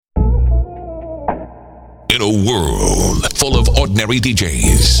In a world full of ordinary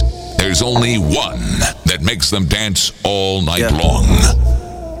DJs, there's only one that makes them dance all night long.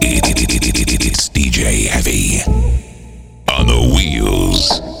 It's DJ Heavy on the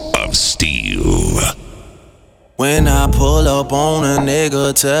wheels of steel. When I pull up on a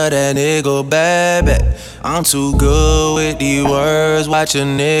nigga, tell that nigga, baby, I'm too good with these words, watch a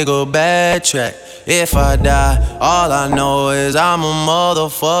nigga backtrack. If I die, all I know is I'm a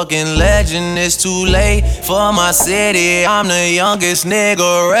motherfucking legend. It's too late for my city, I'm the youngest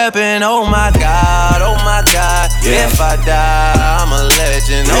nigga rapping. Oh my God, oh my God, yeah. If I die, I'm a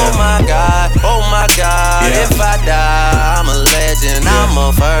legend. Yeah. Oh my God, yeah. If I die, I'm a legend. Yeah. I'm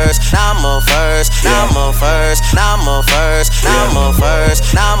a first, I'm a first, yeah. I'm a first, I'm a first, I'm a first,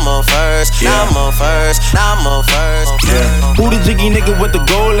 I'm a first, I'm a first, I'm a first. Who the jiggy nigga with the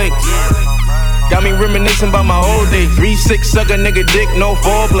gold link? Got me reminiscing about my old days. 3-6 suck a nigga dick, no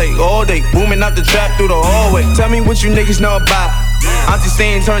foreplay. All day, booming out the trap through the hallway. Tell me what you niggas know about. Auntie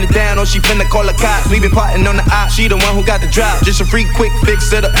saying turn it down, or she finna call the cops. We been plotting on the op, she the one who got the drop. Just a free quick fix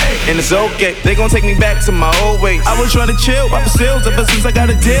to the and it's okay. They gon' take me back to my old ways. I was trying to chill, pop sales ever since I got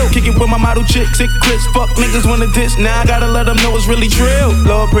a deal. Kick it with my model chick, sick clips. Fuck niggas wanna diss, now I gotta let them know it's really trill.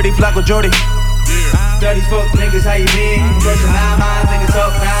 Lord pretty Flacco Jordy. Dirty fuck niggas, how you been? Brushing 9 miles, niggas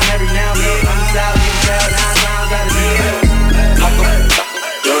talk down every now and then. I'm the South, niggas proud, 9 rounds, got a deal. Flacco,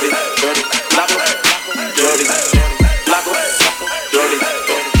 Jordy, Flacco, Jordy, Flacco, Jordy,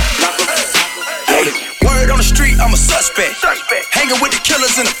 Flacco, Jordy. Word on the street, I'm a suspect. Hanging with the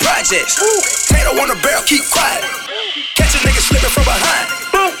killers in the projects. Tato on the barrel, keep quiet. Catch a nigga slipping from behind.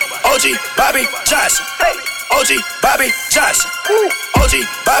 OG, Bobby Johnson. OG, Bobby Johnson. OG,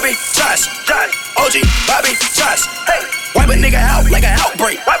 Bobby Johnson. OG, Bobby Johnson. Wipe a nigga out like an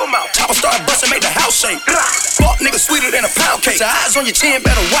outbreak. Wipe him out. Chopper start bustin', make the house shake. Fuck nigga sweeter than a pound cake. Your eyes on your chin,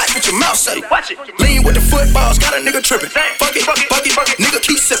 better watch what your mouth say. Watch it. Lean with the footballs, got a nigga trippin'. Fuck it, nigga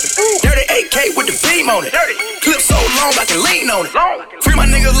keep sippin'. Dirty 8K with the beam on it. Clip so long I can lean on it. Free my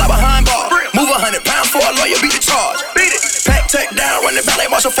niggas lie behind bars. Move 100 pounds for a lawyer, beat the charge. Beat it. Pack tech down, run the ballet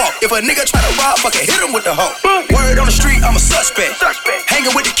marshal fault. If a nigga try to rob, fucking hit him with the hoe. Word on the street, I'm a suspect.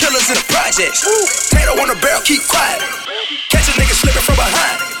 Hanging with the killers in the projects. Tato on the barrel, keep quiet. Catch a nigga slipping from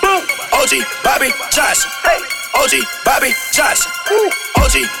behind. OG, Bobby Johnson. OG, Bobby Johnson.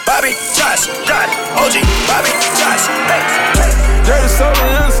 OG, Bobby Johnson. OG, Bobby Johnson. Dirty soda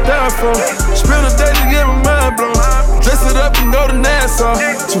and a styrofoam. Spend a day to get my mind blown. Dress it up and go to Nassau.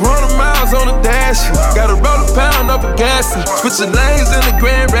 200 miles on the dash. Gotta roll a pound up a gas. Switching lanes in the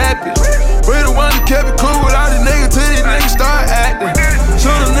Grand Rapids. We the one that kept it cool with all these niggas till these niggas start acting. Shoot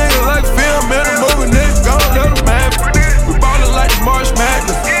a nigga like film in a movie, nigga gon' let them have it. We ballin' like the March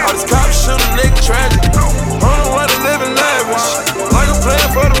Madness. All these cops shoot a nigga tragic. I don't wanna live in lavish, like I'm playing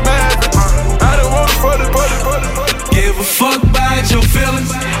for the Mavericks. I don't want it for the Give a fuck about your feelings.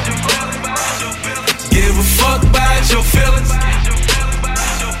 Give a fuck about your feelings.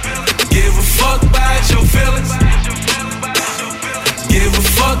 Give a fuck about your feelings. Give a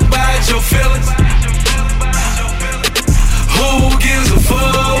fuck about your feelings. Who gives a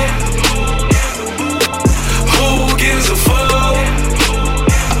fuck? Who gives a fuck?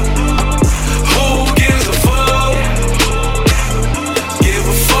 Who gives a fuck? Give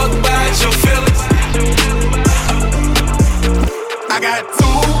a fuck about your feelings. I got 2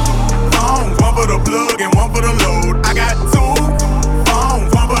 phones, one for the plug and one for the load. I got 2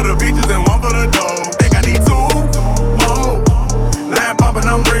 phones, one for the bitches and one for the dog. Think I need 2 more. Line poppin',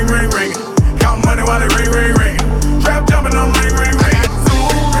 I'm ring, ring, ringing. Count money while they ring, ring, ringing. Trap jumping, I'm ring, ring, ringing. I got 2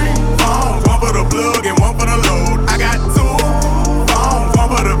 phones, one for the plug and one for the load. I got 2 phones, one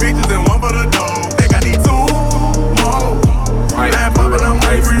for the bitches and one for the dog. Think I need 2 more. Line poppin', I'm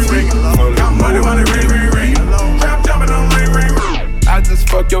ring, ring, ringing. Count money while they ring, ring, ringing. Trap jumping, I'm ring, ring, ringing. I just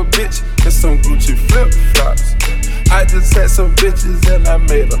fuck your bitch in some Gucci flip-flops. I just had some bitches and I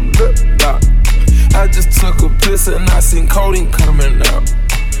made them lip lock. I just took a piss and I seen codeine coming out.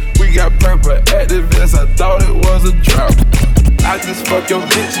 We got purple activists, I thought it was a drop. I just fuck your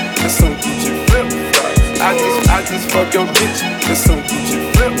bitch in some Gucci flip-flops. I just fuck your bitch in some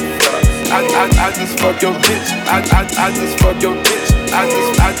Gucci flip-flops. I just fuck your bitch. I just fuck your bitch.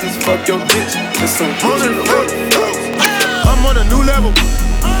 I just fuck your bitch in some Gucci flip-flops. I'm on a new level.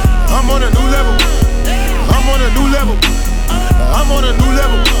 I'm on a new level. I'm on a new level. I'm on a new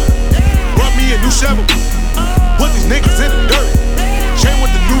level. Brought me a new shovel. Put these niggas in the dirt. Chain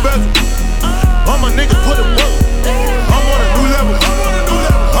with the new bezel. All my niggas put in work. I'm on a new level.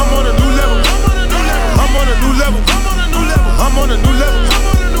 I'm on a new level. I'm on a new level. I'm on a new level.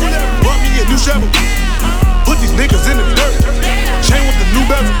 Brought me a new shovel. Put these niggas in the dirt. Chain with the new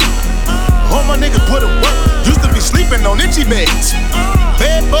bezel. All my niggas put in work. on itchy beds.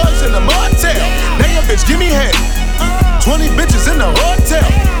 Bed bugs in the motel. Now your bitch give me head. 20 bitches in the hotel.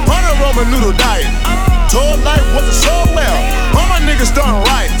 On a Roman noodle diet. Told life wasn't so well. All my niggas starting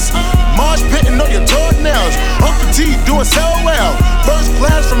riots. Marsh pitting on your toenails. Uncle T doing so well. First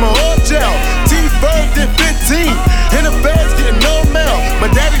class from a hotel. T-Bird did 15. In the feds getting no mail.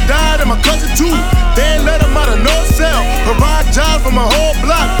 My daddy died and my cousin too. They ain't let him out of no cell. Provide jobs for my whole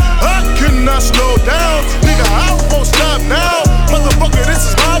block. I cannot slow down. Nigga, I won't stop now. Motherfucker, this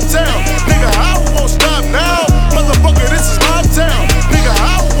is my town. Nigga, I won't stop now. Motherfucker, this is my town. Nigga,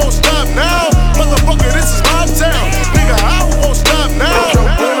 I won't stop now. Motherfucker, this is my town. Nigga, I won't stop now. Your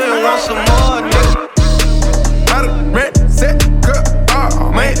bullet want some more, nigga. I done red, set, good,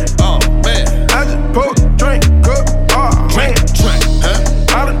 oh man. Oh man, I just pulled a drink, good, oh man.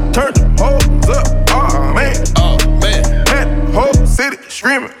 I done turned the hoes up, oh man. Oh man, Had the whole city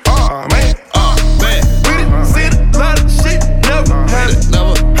screaming, oh man. oh man. We done seen a lot of shit, never had it.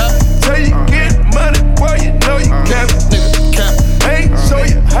 Never happened. Tell you get money, boy, you know you cap it. Nigga, cap. I ain't show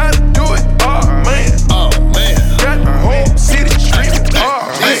you how to do it, oh man. Oh man. Got the whole city screaming, oh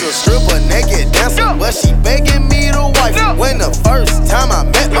man. She's a stripper, naked dancer, but she begging me to wife. When the first time I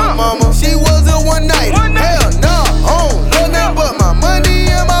met my mama, she was a one night. Hell nah, I don't love nothing but my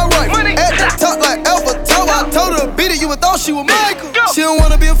money and my right. At the top like Alpha Toe, I told her beat it, you would thought she was Michael. She don't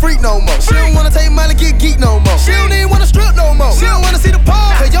wanna be a freak no more. She don't wanna take money, get geek no more. She don't even wanna strip no more. She don't wanna see the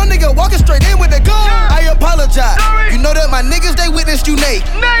pole. Cause your nigga walking straight in with the gun. I apologize. You know that my niggas, they witnessed you naked.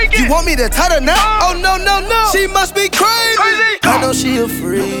 You want me to tie her now? Oh no, no, no. She must be crazy. I know she a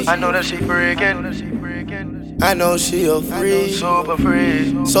freak. I know that she freaking. I know she a freak. Super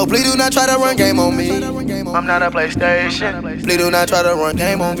freak. So please do not try to run game on me. I'm not a PlayStation. Please do not try to run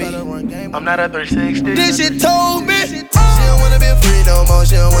game on me. I'm not a 360. This shit told me she don't wanna be free no more.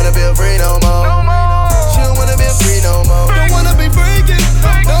 She don't wanna be free no more. She don't wanna be free no more. Don't wanna be freaking.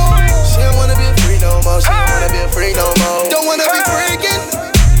 No. She don't wanna be free no more. She don't wanna be free no more. Don't wanna be freaking.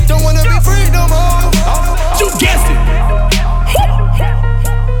 Don't wanna be free no more. You guessed it.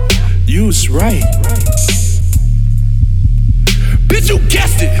 You was right. Bitch, you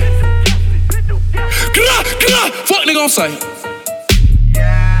guessed it. Fuck nigga on sight.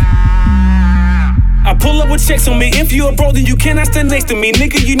 I pull up with checks on me. If you a bro, then you cannot stand next to me.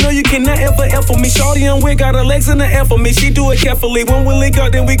 Nigga, you know you cannot ever F for me. Shorty on wig, got her legs in the F for me. She do it carefully. When we link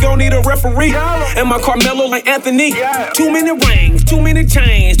up, then we gon' need a referee. And my Carmelo like Anthony. Too many rings, too many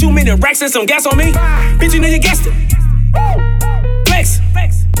chains, too many racks and some gas on me. Bitch, you know you guessed it. Flex.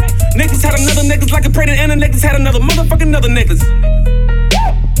 Niggas had another necklace like a pregnant, and the necklace had another motherfucking another necklace.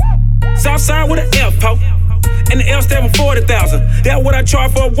 Southside with an F, po. And the L stand for 40,000. That's what I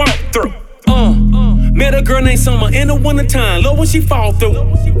charge for a walkthrough. Met a girl named Summer in the wintertime. Love when she fall through.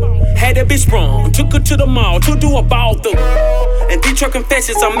 Had that bitch sprung. Took her to the mall to do a ball through. And Detroit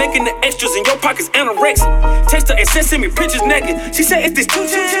confessions, I'm making the extras in your pockets anorexic. Text her and send me pictures naked. She said, "Is this too?"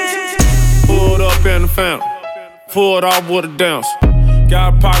 Pulled up in the fountain. Pulled off with a dance.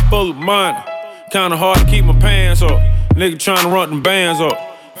 Got a pocket full of money. Kinda hard to keep my pants up. Nigga tryna run them bands up.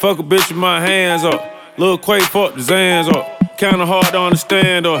 Fuck a bitch with my hands up. Lil' Quake fuck the Zans up. Kinda hard to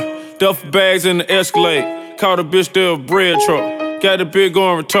understand up. Duffel bags in the Escalade. Caught a bitch there with a bread truck. Got the bitch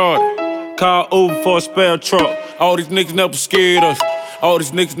going retarded. Call Uber for a spare truck. All these niggas never scared us. All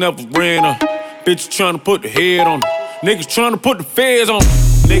these niggas never ran us. Bitches tryna put the head on them. Niggas tryna put the feds on them.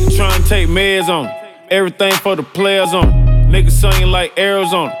 Niggas tryna take meds on them. Everything for the players on them. Niggas singing like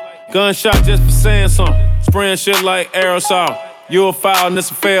Arizona. Gunshot just for saying something. Spraying shit like aerosol. You a foul and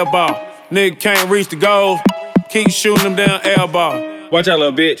it's a fair ball. Nigga can't reach the goal. Keep shooting them down air ball. Watch out,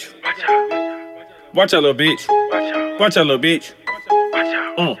 little bitch. Watch out, little bitch. Watch out, little bitch.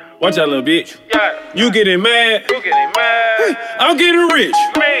 Watch out, little bitch. You getting mad? I'm getting rich.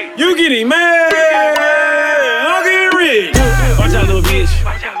 You getting mad? I'm getting rich. Watch out, little bitch.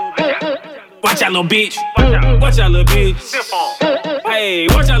 Watch out, little bitch. Watch out, little bitch. Hey,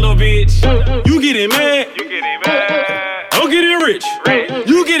 watch out, little bitch. You getting mad? I'm getting rich.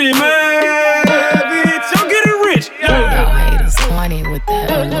 You getting mad, bitch? I'm getting rich. Y'all haters corny with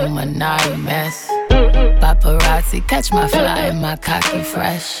that Illuminati mess. Paparazzi catch my fly and my cocky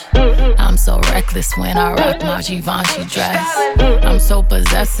fresh. I'm so reckless when I rock my Givenchy dress. I'm so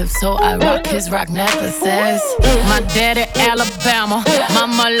possessive, so I rock his rock necklaces. My daddy Alabama,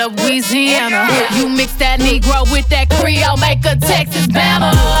 mama Louisiana. You mix that Negro with that Creole, make a Texas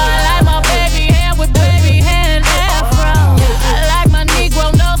Bama. I like my baby hair with baby hair and afro. I like my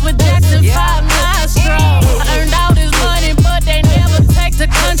Negro nose with Jackson 5 nostrils. I earned all this money, but they never take the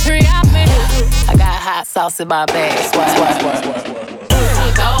country out me. I got hot sauce in my bag, swag.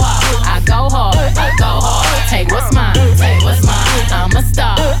 I go hard, I go hard, take what's mine.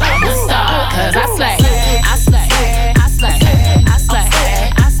 Cause I slay, I slay, I slay, I slay,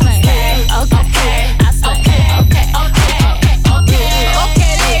 I slay. Okay, I slay.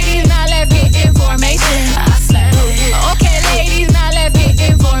 Okay, ladies, now let's get information. I slay. Okay, ladies, now let's get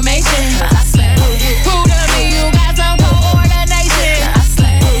information. I slay. Prove to me you got some coordination. I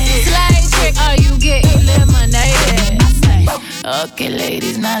slay. Slay trick, or you get eliminated. I slay. Okay,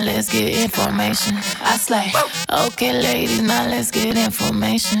 ladies, now let's get information. I slay. Okay, ladies, now let's get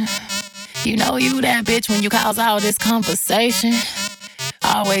information. You know you that bitch when you cause all this conversation.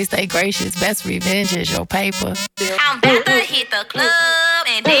 Always stay gracious, best revenge is your paper. I'm about to hit the club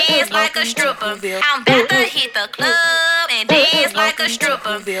and dance like a stripper. I'm about to hit the club and dance like a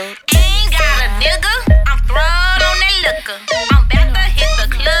stripper. Ain't got a nigga, I'm throwed on that liquor. I'm about to hit the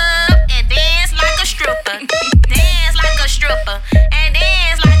club and dance like a stripper. Dance like a stripper and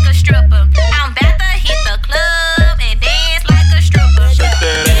dance like a stripper. I'm about to hit the club and dance like a stripper.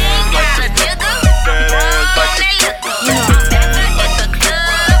 Ain't got a nigga, I'm throwed on that liquor. I'm about to hit the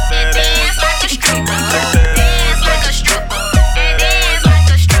club and dance like a stripper. Dance like a stripper and dance like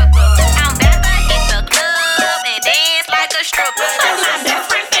a stripper. I'm about to hit the club and dance like a stripper. My best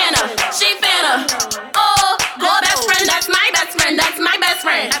friend finna, she finna. Oh, go best friend, that's my best friend, that's my best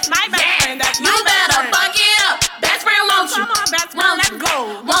friend. That's my best friend, that's my best friend. You better fuck it up, best friend, won't you? Come on, best friend, let's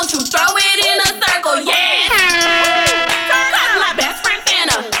go. Won't you throw it in a circle, yeah? Cause my best friend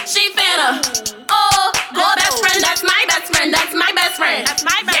finna, she finna. Oh, go best friend, that's my best friend, that's my best friend. That's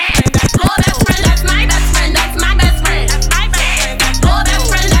my best friend, go best friend, that's my best friend, that's my best friend. That's my best friend, go best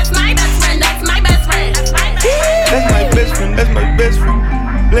friend, that's my best friend, that's my best friend. That's my best friend. That's my best friend, that's my best friend.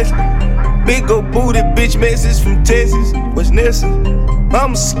 Bless me. Big ol' booty bitch message from Texas. What's necessary?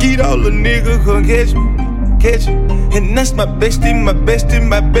 I'ma skeet all the nigga come catch me, catch me. And that's my bestie, my bestie,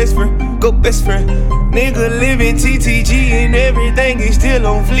 my best friend. Go best friend. Nigga living TTG and everything is still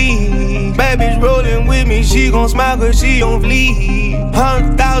on fleek. Bad bitch rolling with me, she gon' smile cause she on fleek.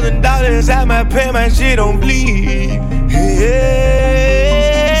 $100,000 out my pay, my shit on bleed. Yeah.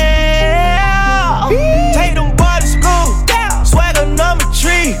 Take them boys to school, swagger number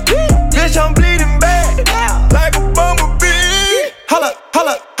 3. Bitch, I'm bleeding bad, like a bumblebee. Holla,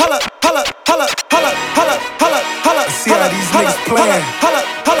 holla, holla, holla, holla, holla, holla, holla, holla. See how these niggas playing,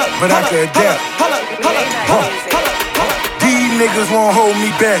 but I can adapt. These niggas won't hold me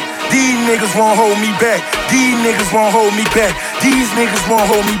back. These niggas won't hold me back. These niggas won't hold me back. These niggas won't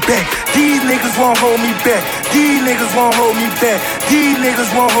hold me back. These niggas won't hold me back. These niggas won't hold me back. These niggas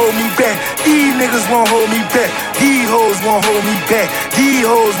won't hold me back. These niggas won't hold me back. These hoes won't hold me back. These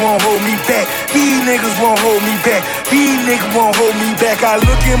hoes won't hold me back. These niggas won't hold me back. These niggas won't hold me back. I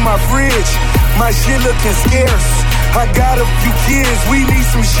look in my fridge, my shit looking scarce. I got a few kids, we need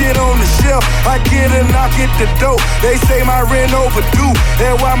some shit on the shelf. I get a knock at the door, they say my rent overdue.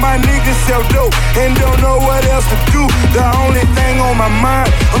 And why my niggas sell dope and don't know what else to do. The only thing on my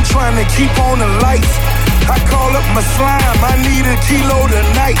mind, I'm trying to keep on the lights. I call up my slime, I need a kilo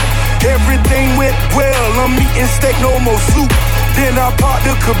tonight. Everything went well, I'm eating steak, no more soup. Then I popped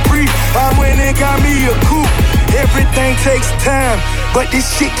the Capri, I went and got me a coupe. Everything takes time, but this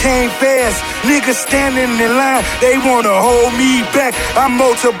shit came fast. Niggas standing in line, they wanna hold me back. I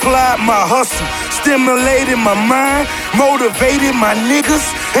multiplied my hustle, stimulated my mind, motivated my niggas,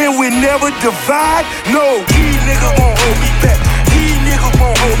 and we never divide. No, these niggas won't hold me back. These niggas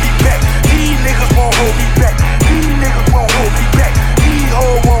won't hold me back. These niggas won't hold me back. These niggas won't hold me back. These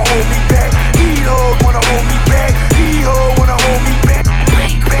hoes won't hold me back. These hoes wanna hold me back. These hoes wanna hold me back.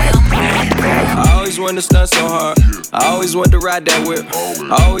 I always wanted to stunt so hard. I always wanted to ride that whip.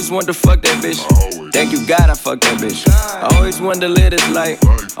 I always wanted to fuck that bitch. Thank you God I fucked that bitch. I always wanted to live this life.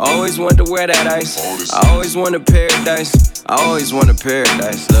 I always wanted to wear that ice. I always wanted paradise. I always wanted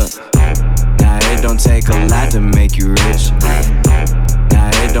paradise. Look, now it don't take a lot to make you rich. Now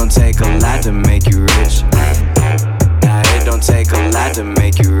it don't take a lot to make you rich. Now it don't take a lot to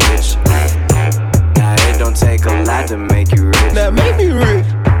make you rich. Now it don't take a lot to make you rich. Now make me rich.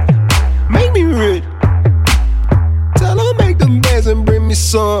 Make me rich. Tell her make them bands and bring me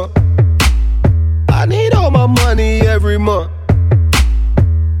some. I need all my money every month.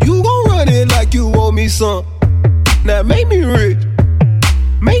 You gon' run it like you owe me some. Now make me rich.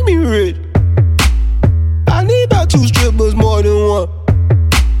 Make me rich. I need about 2 strippers, more than one.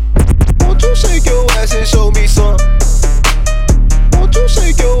 Won't you shake your ass and show me some? Won't you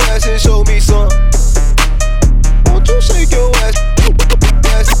shake your ass and show me some? Won't you shake your ass?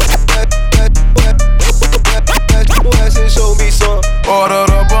 And show me some.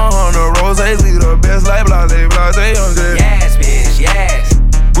 Ordered up 100 roses, we the best like blase, blase, on jet. Yes, bitch, yes.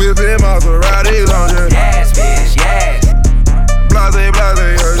 Whipping Maseratis on jet. Yes, bitch, yes. Blase,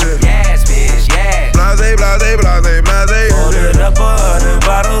 blase, on jet. Yes, bitch,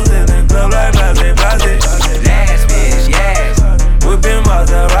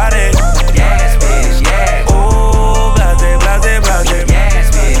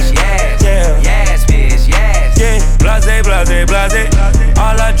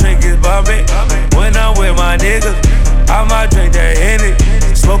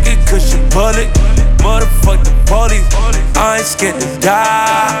 scared to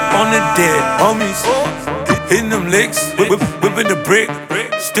die on the dead homies. Hitting them licks, whipping the brick.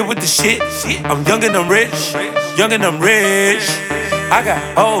 Still with the shit. I'm young and I'm rich. Young and I'm rich. I got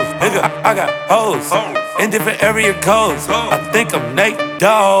hoes, nigga. I got hoes in different area codes. I think I'm Nate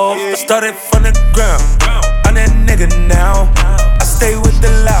Dogg. Started from the ground. I'm that nigga now. I stay with the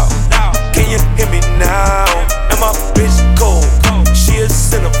loud. Can you hear me now? And my bitch cold. She a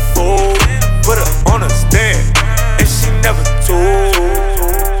centerfold. Put her on a stand, and she never told.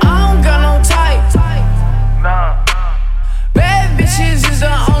 I don't got no type. Nah. Bad bitches is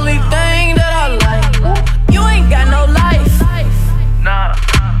the only thing that I like. You ain't got no life. Nah.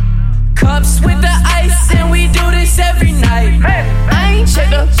 Cups with the ice, and we do this every night. I ain't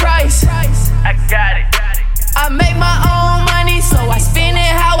check the price. I got it. I make my own money, so I spend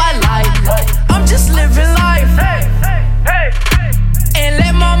it how I like. I'm just living life. And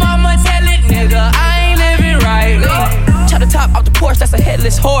let my mama tell it, nigga, I ain't living right. Chop the top off the porch, that's a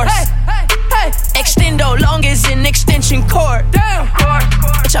headless horse. Extendo long as an extension cord. Damn.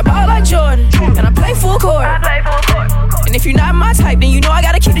 Bitch, I ball like Jordan, and I play full court. And if you're not my type, then you know I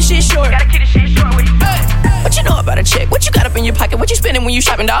gotta keep the shit short. What you know about a chick? What you got up in your pocket? What you spending when you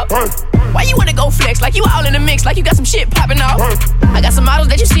shopping, dog? Why you wanna go flex? Like you all in the mix, like you got some shit popping off. I got some models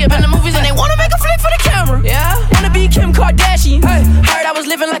that you see up in the movies, and they wanna make a flick for the camera. Yeah, wanna be Kim Kardashian. Heard I was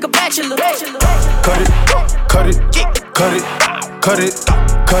living like a bachelor. Cut it, cut it, cut it, cut it,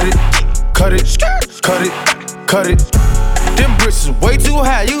 cut it, cut it, cut it, cut it. Them bricks is way too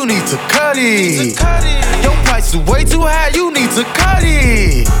high, you need to cut it. Your price is way too high, you need to cut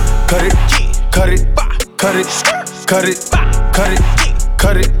it. Cut it, cut it, cut it, cut it, cut it,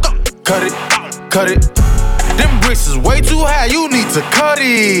 cut it, cut it, cut it. Them bricks is way too high, you need to cut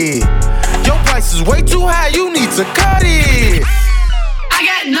it. Your price is way too high, you need to cut it. I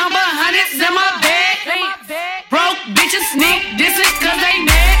got number hundreds in my bag. Broke bitches sneak dissing cause they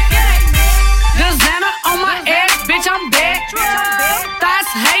mad. Designer on my ass, bitch, I'm back.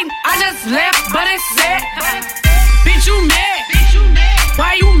 Thoughts hating, I just left, but it's set. Bitch, you mad?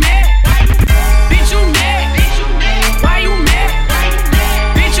 Why you mad? Bitch, you mad? Why you mad?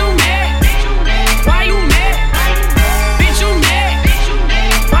 Bitch, you mad? Why you mad? Bitch, you mad?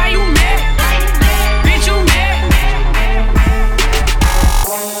 Why you mad? Bitch, you mad?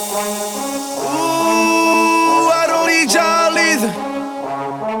 Ooh, I don't need y'all either.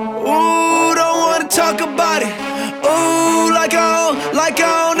 Ooh, don't wanna talk about it. Ooh, like I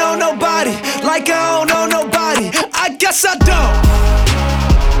don't know nobody. Like I don't know nobody. I guess I don't.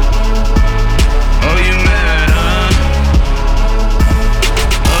 Oh, you mad, huh?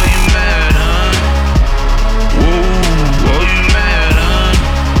 Oh, you mad, huh? Whoa, oh, you mad, huh?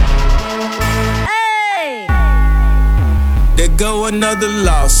 There go another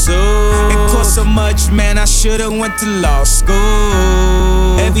lawsuit. It cost so much, man, I should've went to law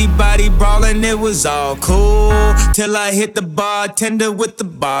school. Everybody brawling, it was all cool. Till I hit the bartender with the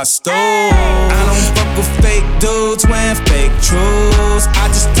bar stool. I don't fuck with fake dudes wearing fake truths. I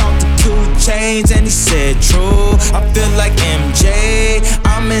just talked to 2 Chainz and he said true. I feel like MJ,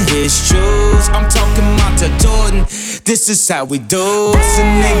 I'm in his shoes. I'm talking about to Jordan, this is how we do. It's a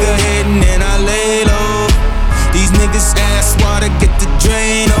nigga hitting and I lay low. These niggas ask water, get the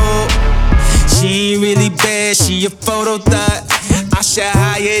drain, oh. She ain't really bad, she a photo thot. I should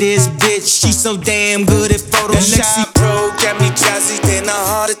hire this bitch, she so damn good at Photoshop. Lexi Pro got me jazzy, then a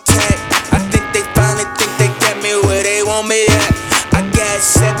heart attack. I think they finally think they got me where they want me at. I got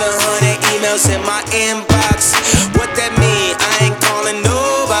 700 emails in my inbox. What that mean? I ain't calling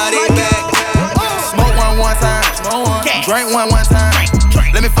nobody back. Smoke one time, drink one time.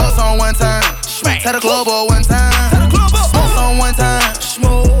 Let me fuck on one time. Tell the club on one time. Smoke on one time.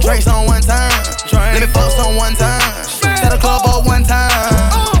 Drinks on one time. Let me fuck on one time. Tell the club on one time.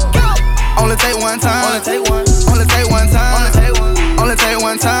 Only take one time. Only take one. Only take one time. Only take one. Only take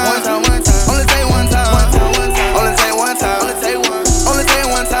one time. Only take one time. Only take one time. Only take one. Only take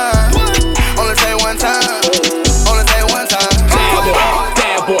one time. Only take one time. Only take one time.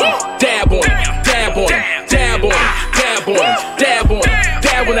 Dab on, dab on, dab on, dab on, dab on, dab on,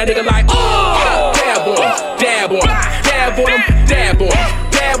 dab on that nigga like oh. Dab on, dab on, dab on him, dab on,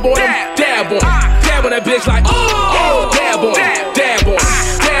 dab on him, dab on, dab on that bitch like oh. Dab on, dab on,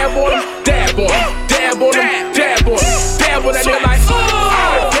 dab on him, dab on, dab on him, dab on, dab on that nigga like oh.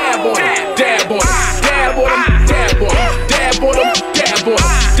 Dab on, dab on, dab on him, dab on, dab on him, dab on,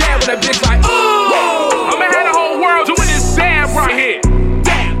 dab on that bitch like oh. I'ma have the whole world doing this dab right here.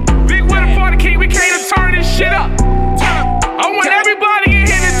 Big winner for the king, we came to turn this shit up. I want everybody in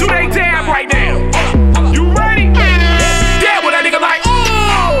here to do their dab right now. You ready? Dab with that nigga like,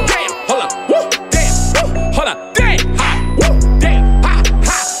 oh! Damn, hold up, woo, damn, hold up,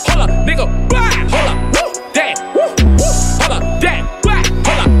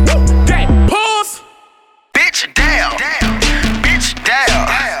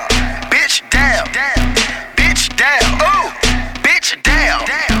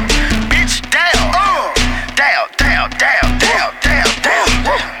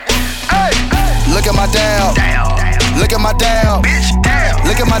 at my down. Bitch down.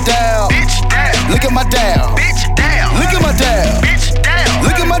 Look at my down. Bitch down. Look at my down. Bitch down. Look at my down. Bitch down.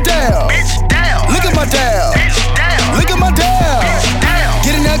 Look at my down. Bitch down. Look at my down. Bitch down. Look at my down. Bitch down.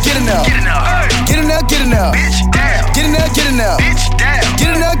 Get in there, get in there. Get in there. Get in there, get in there. Bitch down. Get in there, get in there. Bitch down. Get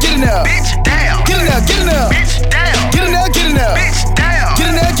in there, get in there. Bitch down. Get in there, get in there. Bitch down. Get in there, get in there. Bitch down. Get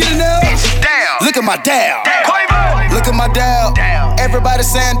in there, get in there. Bitch down. Look at my down. Quavo. Look at my down. Everybody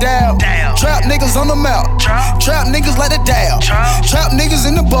saying down. Trap niggas on the mouth. Trap niggas like the down. Trap niggas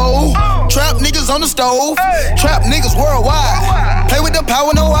in the bowl. Trap niggas on the stove. Trap niggas worldwide. Play with the power,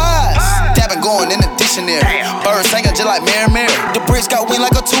 no eyes. Dabbing going in the dictionary. Birds singing just like Mary Mary. The bricks got wing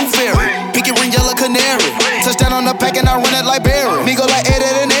like a tooth fairy. Pinky ring, yellow canary. Touchdown on the pack and I run it like Barry. Me go like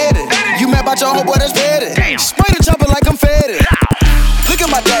Eddie and Eddie. You mad about your homeboy that's petty. Spray the chopper like I'm fetty. Look at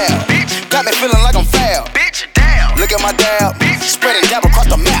my dab. Got me feeling like I'm foul. Look at my dab. Spreading dab across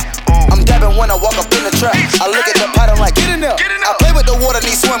the map. I'm dabbing when I walk up in the trap. I look at the pattern like, get in there. I play with the water,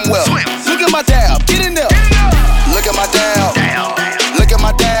 need swim well. Look at my dab. Get in there. Look at my dab. Look at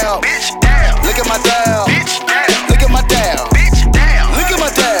my dab. Look at my dab. Look at my dab. Look at my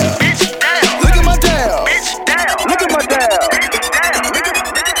dab. Look at my dab. Look at my dab.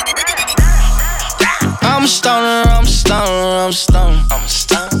 I'm a stoner, I'm a stoner, I'm a stoner.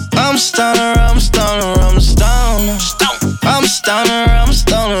 I'm a stoner, I'm a stoner, I'm a stoner. I'm a stoner, I'm a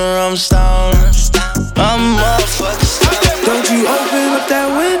stoner, I'm a stoner. I'm a motherfucking stoner. Don't you open up that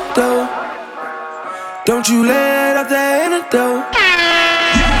window. Don't you let up that antidote.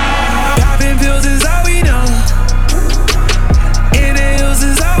 Popping pills is all we know. Inhales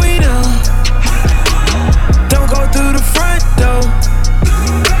is all we know. Don't go through the front door.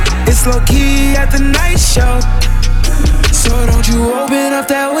 It's low key at the night show. So don't you open up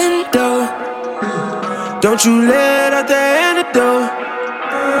that window. Don't you let out the antidote.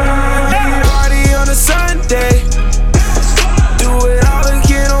 Party on a Sunday. Do it all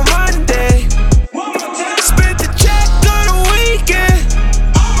again on Monday. Spent the check on the weekend.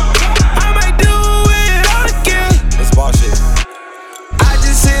 I might do it all again. That's bullshit. I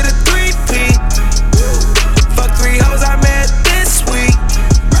just hit a 3-peat. Fuck 3 hoes I met this week.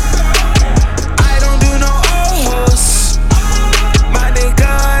 I don't do no old hoes. My nigga,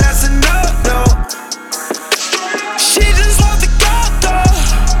 that's a no-no. She just want the go-go.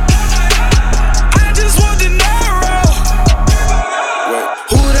 I just want the narrow.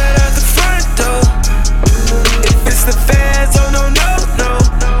 Who that at the front door? If it's the feds, oh no, no, no.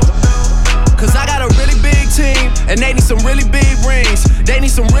 Cause I got a really big team, and they need some really big rings. They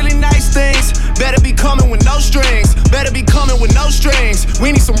need some really nice things. Better be coming with no strings. Better be coming with no strings.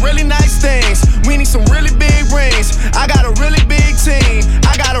 We need some really nice things. We need some really big rings. I got a really big team.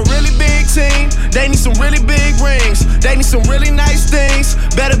 I got a really big team. They need some really big rings. They need some really nice things.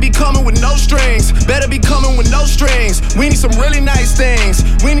 Better be coming with no strings. Better be coming with no strings. We need some really nice things.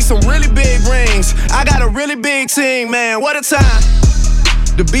 We need some really big rings. I got a really big team, man. What a time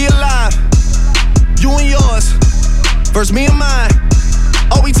to be alive. You and yours versus me and mine.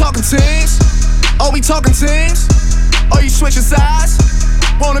 Are we talking teams? Are we talking teams? Are you switching sides?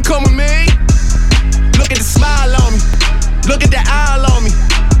 Wanna come with me? Look at the smile on me. Look at the eye on me.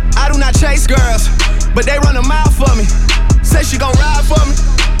 I do not chase girls, but they run a mile for me. Say she gon' ride for me.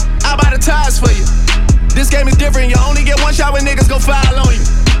 I buy the tires for you. This game is different. You only get one shot when niggas gon' file on you.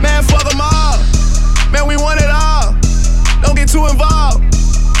 Man, fuck them all. Man, we want it all. Don't get too involved.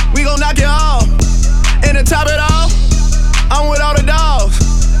 We gon' knock it off. And to top it off, I'm with all the dogs.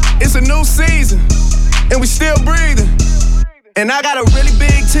 It's a new season, and we still breathing. And I got a really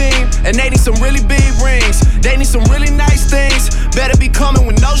big team, and they need some really big rings. They need some really nice things. Better be coming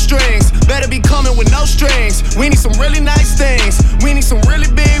with no strings. Better be coming with no strings. We need some really nice things. We need some really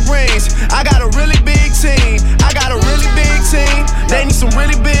big rings. I got a really big team. I got a really big team. They need some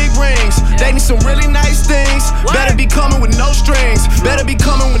really big rings. They need some really nice things. Better be coming with no strings. Better be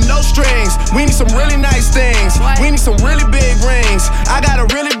coming with no strings. We need some really nice things. We need some really big rings. I got a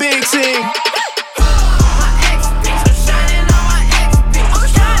really big team.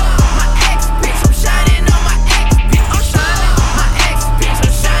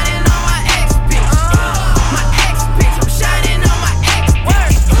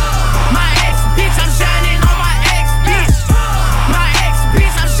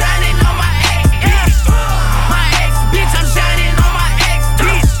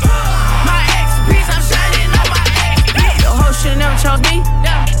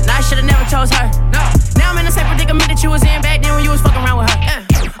 Chose her. No. Now I'm in the same predicament that you was in back then when you was fucking around with her.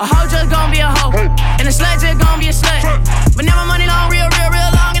 A hoe just gon' be a hoe, and a slut just gon' be a slut. But now my money long, real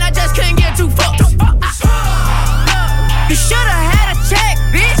long, and I just couldn't get too fucked. You shoulda had a check,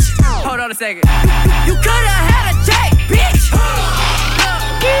 bitch. Hold on a second. You coulda had a check, bitch.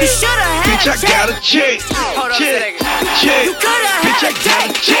 You shoulda had bitch, I got a check. Check, check. Bitch, I got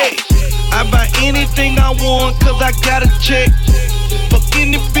a check. I buy anything I want, cause I got a check. Fuck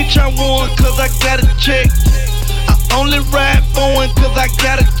any bitch I want, cause I got a check. I only ride for one, cause I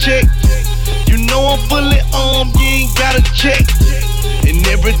got a check. You know I'm fully armed, you ain't got a check. And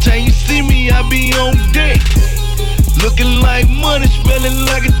every time you see me, I be on deck. Looking like money, smelling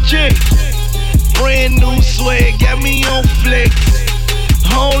like a check. Brand new swag, got me on flex.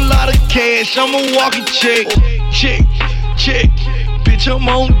 Whole lot of cash, I'm a walking check. Check, check, bitch, I'm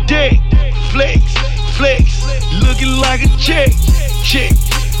on deck. Flex, flex, looking like a check. Check,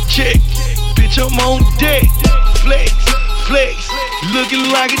 check, bitch, I'm on deck. Flex, flex, looking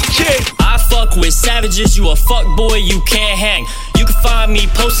like a check. I fuck with savages, you a fuck boy, you can't hang. You can find me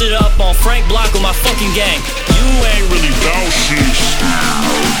posted up on Frank Block with my fucking gang. You ain't really bout shit.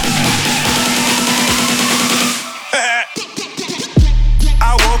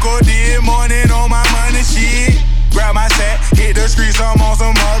 I woke up this morning on my money shit. Grab my sack, hit the streets, I'm on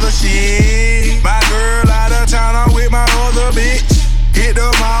some other shit. My girl out of town, I'm with my other bitch. Hit the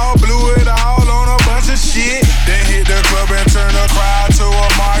mall, blew it all on a bunch of shit. Then hit the club and turn the crowd to a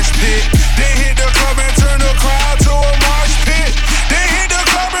marsh pit. Then hit the club and turn the crowd to a marsh pit. Then hit the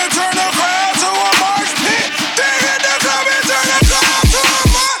club and turn the crowd to a marsh pit. Then hit the club and turn the crowd to a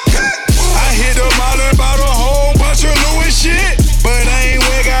marsh pit. I hit the mall and bought a whole bunch of Louis shit. But I ain't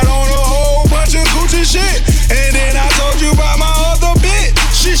went got on a whole bunch of Gucci shit. And then I told you about my other bitch.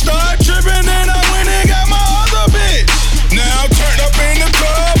 She started tripping and I went and got my other bitch. Now I'm turned up in the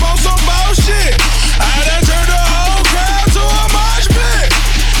club on some bullshit. I done turned the whole crowd to a mosh pit.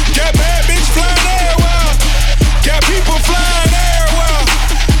 Got bad bitch flying everywhere. Got people flying everywhere.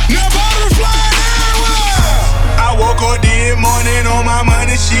 Now bottles flying everywhere. I woke up this morning on my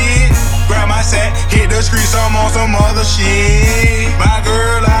money shit. Grab my sack, hit the streets, I'm on some other shit. My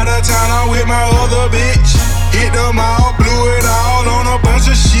girl out of town, I'm with my other bitch. Hit the mall, blew it all on a bunch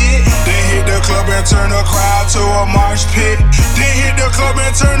of shit. Then hit the club and turn the crowd to a marsh pit. Then hit the club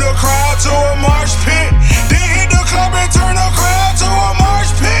and turn the crowd to a marsh pit. Then hit the club and turn the crowd to a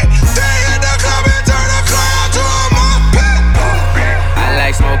marsh pit. Then hit the club and turn the crowd to a marsh pit. I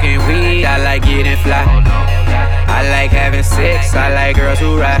like smoking weed, I like getting fly. I like having sex, I like girls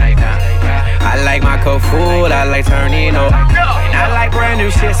who ride. I like my cup full, I like turning up. And I like brand new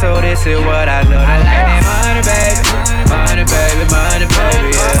shit, so this is what I love. I like that money, baby, money, baby, money,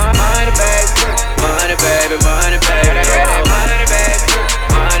 baby, yeah. Money, baby, money, baby, money, baby, yeah. Money, baby,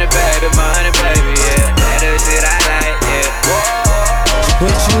 money, baby, money, baby, yeah. That is shit I like, yeah.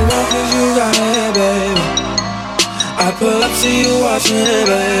 What you want, cause you got it, baby. I pull up, see you watching it,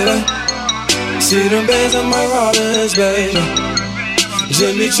 baby. See them bands on my rollers, baby.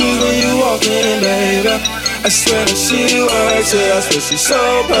 Jimmy Choo's when you walk in, baby. I swear that she works it. I swear she's so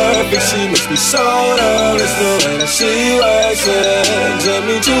perfect. She makes me so nervous the way that she works it.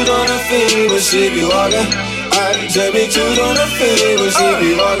 Jimmy Choo's on her feet when she be walking. Jimmy Choo's on her feet when she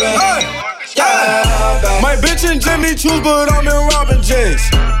be walking. Yeah, my bitch in Jimmy Choo's, but I'm in Robin jeans.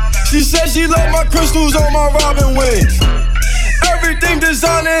 She said she love my crystals on my Robin wings. Everything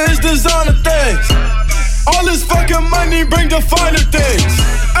designer is designer things. All this fucking money bring the finer things.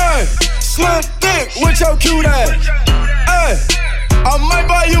 Ay, slim thick with your cute ass. Ay, I might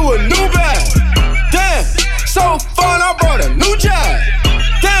buy you a new bag. Damn, so fun I brought a new jag.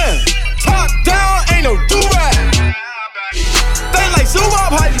 Damn, top down ain't no do-rag. They like zoom up,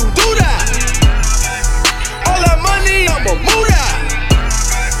 how you do that? All that money, I'ma move that.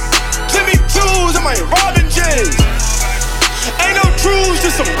 Jimmy Choo's and my Robin jeans. Ain't no truths,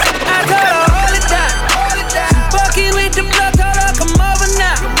 just some. I got a hold it down. Fucking with the blood, told her come over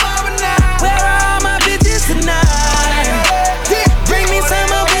now. Where are all my bitches tonight? Bring me some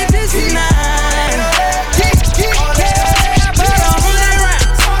more bitches tonight. Yeah, I put 100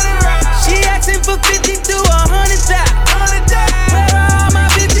 rounds. She asking for 50 to 100 times. Where are all my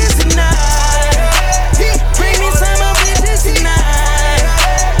bitches tonight? Bring me some more bitches tonight.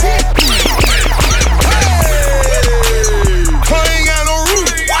 Car ain't got no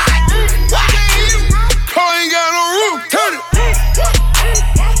roof. Car ain't got no roof. Turn it.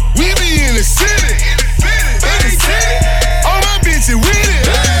 We be in the city. All my bitches with it.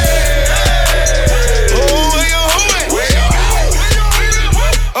 Oh, where your hoe at?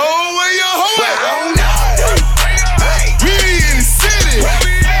 Oh, where your hoe at? We be in the city.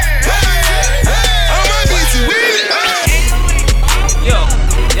 All my bitches with it. Yo,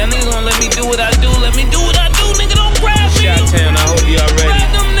 y'all niggas gonna let me do what I do. Let me do what I do, nigga. Don't grab me. Shot-town, I hope y'all ready.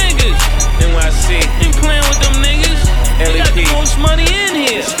 Grab them niggas. NYC. Ain't playing with them niggas. They got the most money in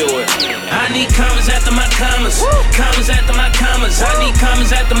here. Let's do it. I need commas after my commas. Commas after my commas. I need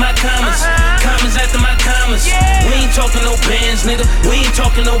commas after my commas. Commas after my commas. We ain't talking no bands, nigga. We ain't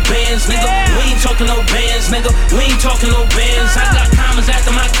talking no bands, nigga. We ain't talking no bands, nigga. We ain't talking no bands. I got commas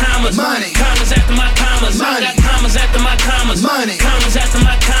after my commas. Money. Commas after my commas. Money. I got commas after my commas. Money. Commas after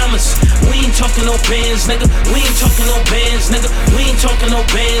my commas. We ain't talking no bands, nigga. We ain't talking no bands, nigga. We ain't talking no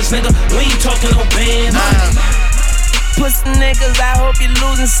bands, nigga. We ain't talking no bands. Pussy niggas, I hope you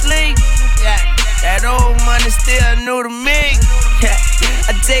losing sleep. Yeah. That old money still new to me. Yeah.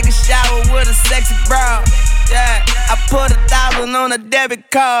 I take a shower with a sexy bra. Yeah. I put 1,000 on a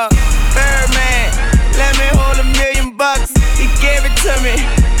debit card. Birdman, let me hold $1 million. He gave it to me,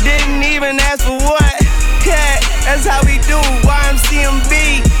 didn't even ask for what. Yeah, that's how we do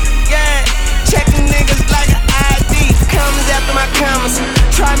YMCMB. Yeah, checking niggas like an ID. Commas after my commas.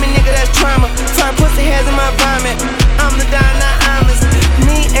 Try me, nigga, that's trauma. Turn pussy heads in my vomit. I'm the Don, not honest.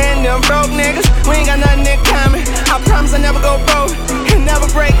 Me and them broke niggas, we ain't got nothing in common. I promise I never go broke and never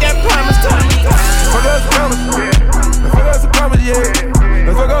break that promise. Fuck us some promise, fuck us some promise, yeah.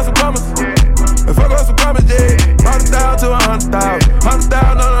 Fuck us some promise, fuck us some promise, yeah. 100,000 to 100,000,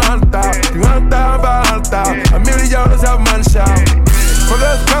 100,000 on 100,000, 100,000 by 100,000. $1 million have a money shout. Fuck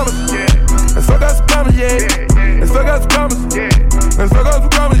us some promise, fuck us some promise, yeah. Fuck us some promise, fuck us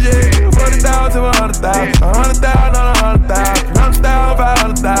some promise, yeah. 40,000 to 100,000, 100,000 on 100,000, 100,000 by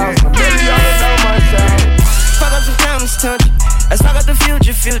 100,000. $1 million have a money shout. Fuck up some promise, touch. Let's fuck up the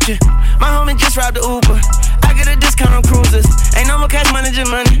future. My homie just robbed the Uber. I get a discount on cruises. Ain't no more cash money, just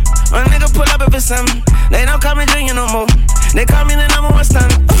money. When a nigga pull up if it's something, they don't call me Junior no more. They call me the number one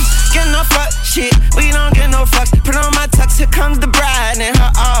stunner. Get no fuck shit, we don't get no fucks. Put on my tux, here comes the bride and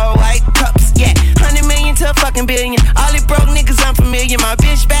her all white cups. Yeah, 100 million to a fucking billion. All these broke niggas unfamiliar. My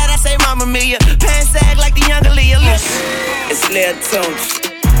bitch bad, I say mama Mia. Pants sag like the younger Leah. It's Lil Tunes.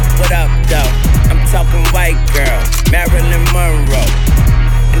 What up, though? I'm talking white girl, Marilyn Monroe.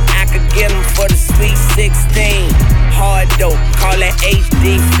 And I could get them for the sweet 16. Hard dope, call it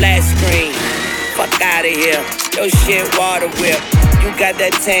HD flat screen. Fuck outta here, your shit water whip. You got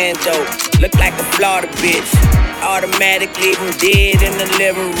that tan dope, look like a Florida bitch. Automatic, leave them dead in the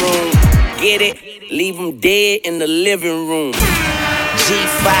living room. Get it? Leave them dead in the living room.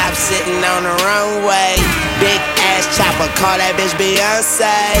 G5 sitting on the runway. Big ass chopper, call that bitch Beyonce.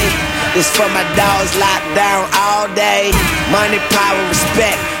 This for my dogs locked down all day. Money, power,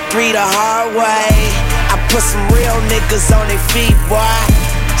 respect, 3 the hard way. I put some real niggas on their feet, boy.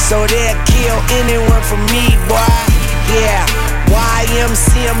 So they'll kill anyone for me, boy. Yeah,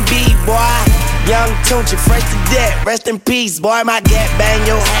 YMCMB, boy. Young Tunchi, fresh to death, rest in peace, boy. My gap bang,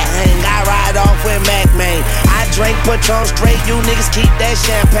 your hat hang, I ride off with Mac, man. I drink Patron straight, you niggas keep that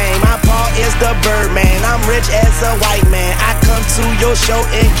champagne. My paw is the Birdman, I'm rich as a white man. I come to your show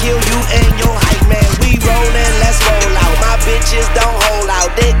and kill you and your hype man. We rollin', let's roll out. My bitches don't hold out,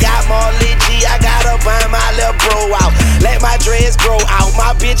 they got more G. I gotta burn my little bro out. Let my dreads grow out,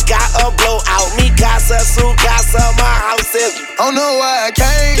 my bitch got a blowout. Mi casa, su casa, my house is. Don't know why I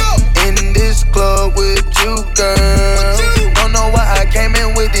came in this club with you, girl. Don't know why I came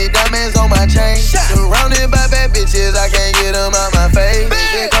in with the diamonds on my chain. Surrounded by bad bitches, I can't get them out my face.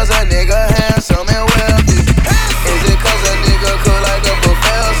 Is it cause a nigga handsome and wealthy? Is it cause a nigga cool like a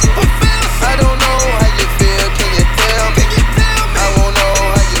professor? I don't know how you feel, can you tell me? I won't know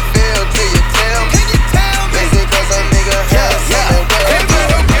how you feel till you tell me. Is it cause a nigga handsome and wealthy? Can't play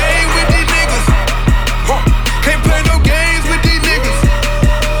no game with these niggas. Can't play no games with these niggas.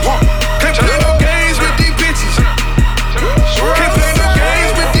 Can't play no games with these bitches. Can't play no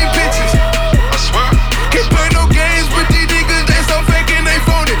games with these bitches. Can't play no games with these niggas. They so fake and they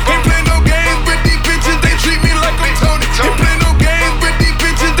phony. Can't play no games with these bitches. They treat me like I'm Tony. Can't play no games with these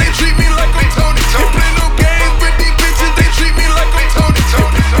bitches. They treat me like I'm Tony. Can't play no games with these bitches. They treat me like I'm Tony.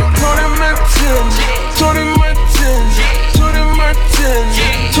 Tony Martins, Tony Martins, Tony Martins,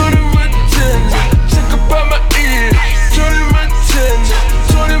 Tony Martins. Check about my ear. Tony Martins,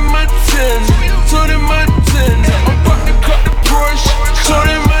 Tony Martins, Tony Martins. I'm about to cut the Porsche.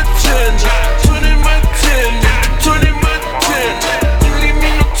 Tony Martins, Tony Martins, Tony Martins. You leave me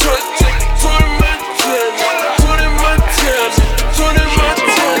no touch. Tony Martins, Tony Martins, Tony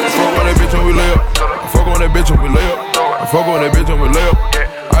Martins. Fuck on that bitch when we lay up. Fuck on that bitch when we lay up. I fuck on that bitch when we lay up.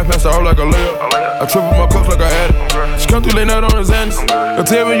 I pass her out like a layup. I triple my cups like I had it. She come through late night on the Xanax. I'll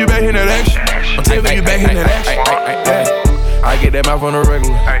tell when you back in that action. I'll tell when you back in that action. I get that mouth on the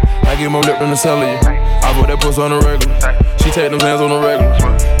regular. I get more lip than the cellular. I put that pussy on the regular. She take them hands on the regular.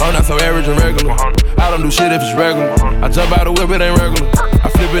 I'm not so average and regular. I don't do shit if it's regular. I jump out the whip, it ain't regular. I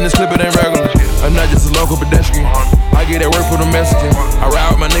flip in this clip, it ain't regular. I'm not just a local pedestrian. I get that work for the Mexicans. I ride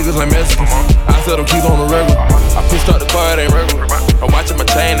with my niggas like Mexicans. I tell them keep on the regular. I pushed up the car, it ain't regular. I'm watching my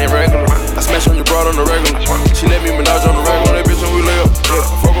chain, ain't regular. I smash on your broad on the regular. She let me menage on the regular. That bitch when we lay up. Yeah,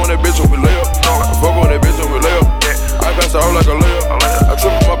 I fuck on that bitch when we lay up. I fuck on that bitch when we lay up. I pass her out like a layup. I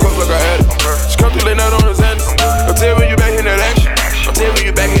triple my cups like I had it. She come through late night on the Xanax. I'll tell when you back in that action. I'll tell when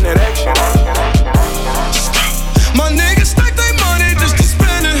you back in that action. My niggas stack they money just to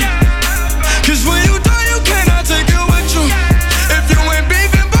spend it. Cause when you die, you cannot take it with you. If you ain't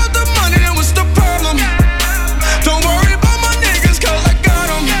beefing about the money, then what's the problem? Don't worry about my niggas, cause I got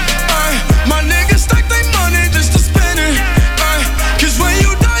them. My niggas stack they money just to spend it. Cause when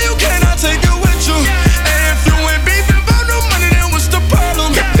you die, you cannot take it with you. And if you ain't beefing about no money, then what's the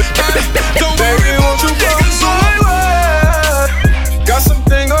problem? Don't worry about you niggas on my way. Got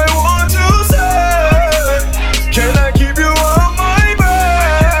something I want to say. Can I keep you on my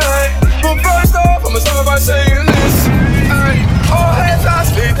mind? But first off, I'ma start by saying this. All hands I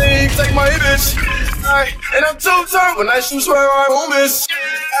speak, they take my bitch. And I'm too turned when I shoot, swear I won't miss.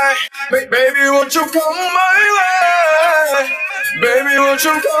 Baby, won't you come my way? Baby, won't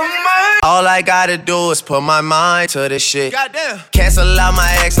you come my way? All I gotta do is put my mind to this shit. Goddamn. Cancel out my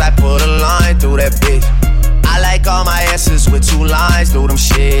ex, I put a line through that bitch. I like all my S's with 2 lines through them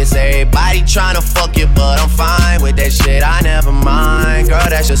shits. Everybody tryna fuck you, but I'm fine with that shit. I never mind, girl,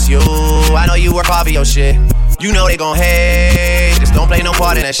 that's just you. I know you work hard for your shit. You know they gon' hate, just don't play no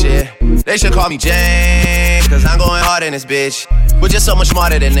part in that shit. They should call me James, cause I'm going hard in this bitch. We're just so much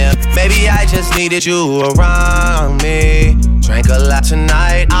smarter than them. Maybe I just needed you around me. Drank a lot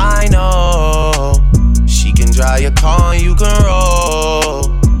tonight, I know. She can drive your car and you can roll.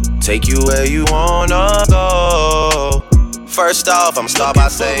 Take you where you wanna go. First off, I'ma start by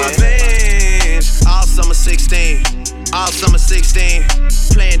saying all summer 16, all summer 16.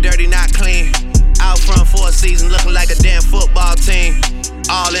 Playing dirty, not clean. Out front for a season, looking like a damn football team.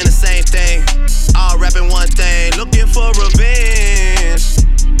 All in the same thing, all rapping one thing. Looking for revenge,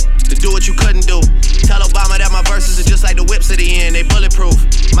 to do what you couldn't do. Tell Obama that my verses are just like the whips at the end, they bulletproof.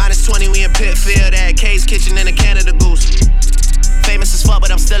 -20, we in Pitfield at K's Kitchen in the Canada Goose. Famous as fuck,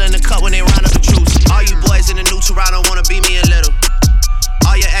 but I'm still in the cut when they round up the troops. All you boys in the new Toronto wanna be me a little.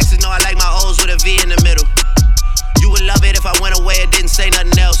 All your exes know I like my O's with a V in the middle. You would love it if I went away and didn't say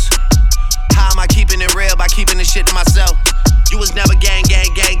nothing else. How am I keeping it real by keeping this shit to myself? You was never gang, gang,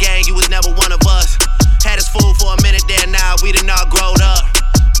 gang, gang, you was never one of us. Had us fooled for a minute there, now we done all grown up.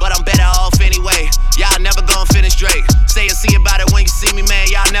 But I'm better off anyway, y'all never gon' finish straight. Say and see about it when you see me, man,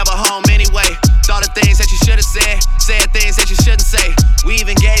 y'all never home anyway. Thought of things that you should've said things that you shouldn't say. We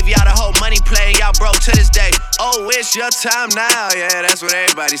even gave y'all the whole money play, y'all broke to this day. Oh, it's your time now, yeah, that's what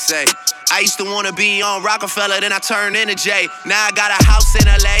everybody say. I used to wanna be on Rockefeller, then I turned into Jay. Now I got a house in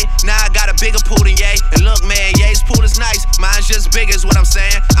LA, now I got a bigger pool than Ye. And look, man, Ye's pool is nice, mine's just big is what I'm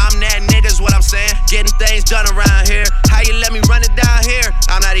saying. I'm that nigga's what I'm saying, getting things done around here. How you let me run it down here?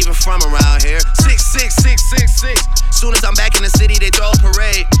 I'm not even from around here. 66666. Soon as I'm back in the city, they throw a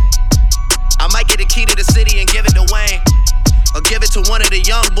parade. I might get the key to the city and give it to Wayne, or give it to one of the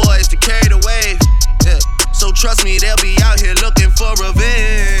young boys to carry the wave. Yeah. So trust me, they'll be out here looking for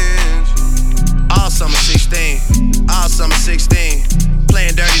revenge. All summer 16, all summer 16.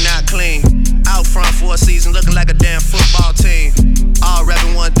 Playing dirty, not clean. Out front for a season, looking like a damn football team. All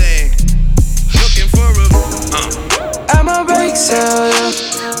rapping one thing, looking for revenge. I'm a break, hell yeah.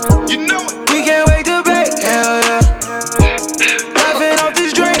 You know it. We can't wait to break, hell yeah. Laughing off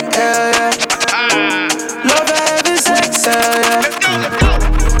this drink, hell yeah. Love having sex, hell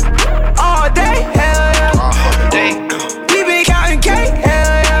yeah. All day, hell yeah. We been counting cake,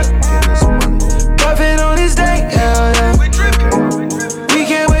 hell yeah. Puffin' on this day, hell yeah. We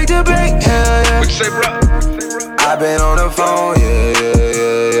can't wait to break, hell yeah. I've been on the phone,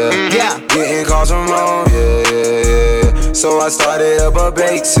 yeah. Getting calls from home, yeah. So I started up a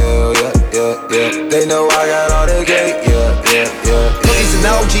bake sale, yeah. They know I got all the cake, yeah. Cookies and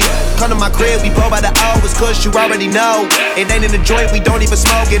OG, come to my crib, we blow by the hours, cause you already know. It ain't in the joint, we don't even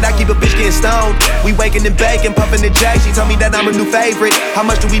smoke it, I keep a bitch getting stoned. We waking and baking, puffing the J, she told me that I'm her new favorite. How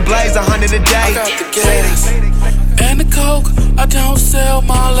much do we blaze? 100 a day. I got the gas and the coke, I don't sell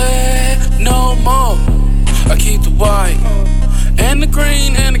my leg no more. I keep the white and the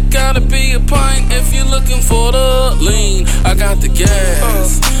green, and it gotta be a pint if you're looking for the lean. I got the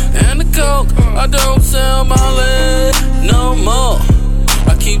gas and the coke, I don't sell my leg no more.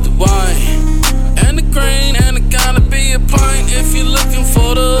 I keep the white and the green, and it gotta be a pint if you're looking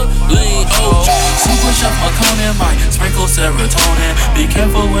for the lean. Oh, super chef, my cone might sprinkle serotonin. Be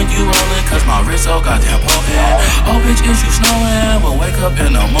careful when you rollin', cause my wrist so goddamn potent. Oh, bitch, is you snowing? We'll wake up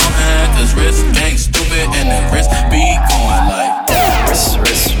in the morning, cause wrist ain't stupid and the wrist be going like Wrist.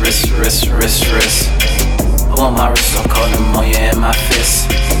 I want my wrist so cold, pneumonia in my fist.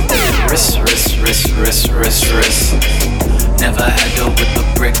 Wrist. Never had to whip a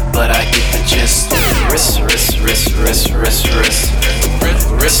brick, but I get the gist. Wrist.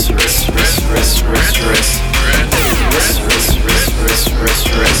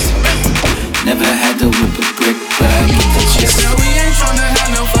 Never had to whip a brick, but I get the gist. Now we ain't tryna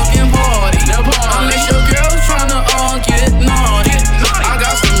have no fucking party. Unless your girl's tryna all get naughty. I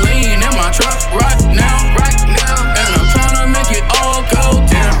got some lean in my truck right now. And I'm tryna make it all go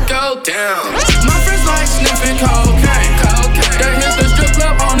down. My friends like sniffing cocaine. They hit the strip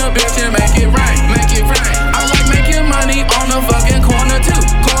club on a bitch and make it rain. I like making money on the fucking corner too.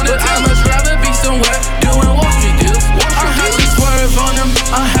 But I'd much rather be somewhere doing Wall Street deals. I had to swerve on them.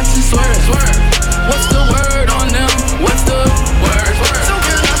 I had to swerve. What's the word on them? What's the word? So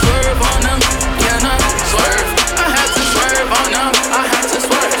can I swerve on them? Can I swerve? I had to swerve on them. I had to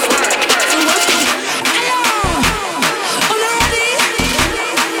swerve. So what's the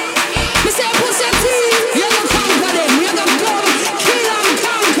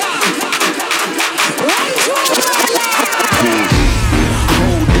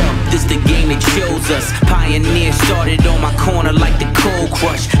chose us. Pioneer started on my corner like the cold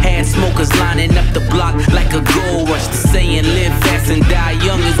crush. Had smokers lining up the block like a gold rush. The saying live fast and die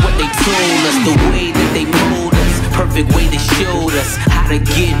young is what they told us. The way that they mold us, perfect way they showed us how to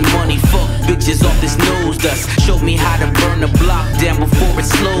get money, fuck bitches off this nose dust. Showed me how to burn the block down before it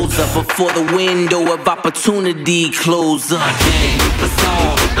slows up, before the window of opportunity closes up. I came, I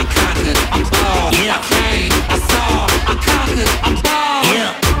saw, I conquered, I'm ball. Yeah, I came, I saw, I conquered, I'm ball.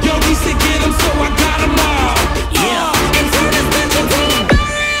 Yeah. Yo, we said get them, so I got them all. Yeah. And turn this bitch into a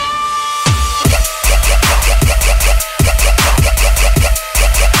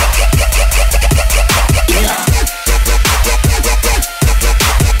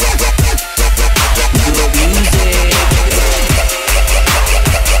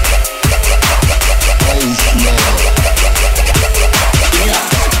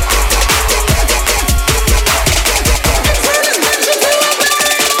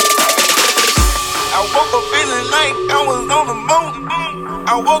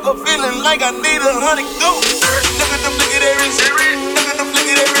I woke up feeling like I need 100 gold. Look at the flick of that wrist. Look at the flick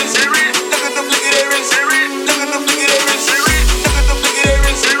of that wrist. Look at the flick of that wrist. Look at the flick of that wrist. Look at the flick of that wrist. Look at the flick of that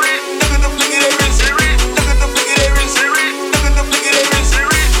wrist. Look at the flick of that wrist. Look at the flick of that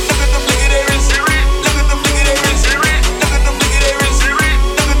wrist. Look at the flick of that wrist. Look at the flick of that wrist. Look at the flick of that wrist.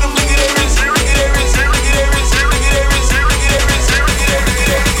 Look at the flick of that wrist. Look at that wrist. Look at that wrist. Look at that wrist. Look at that wrist. Look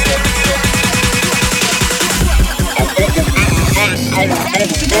at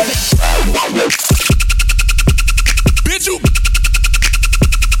that bitch, you.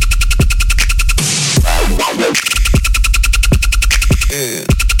 Yeah.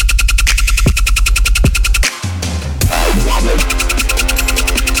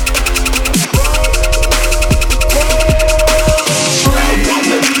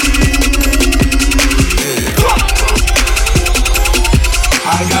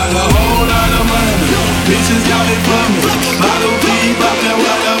 I got a whole lot of money, bitches got it for me. Model B, pop that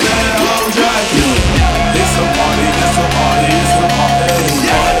water, man, all dry. It's a party, it's a party, it's a party.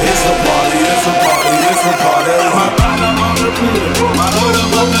 It's a party, it's a party, it's a party. My bottom on the pool, my hood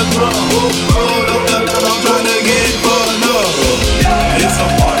up on the drum. Hold up the gun, I'm tryna get fucked up. It's a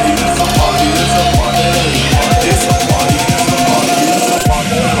party, it's a party, it's a party. It's a party, it's a party, it's a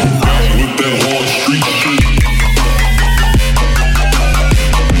party. With that hard street shit.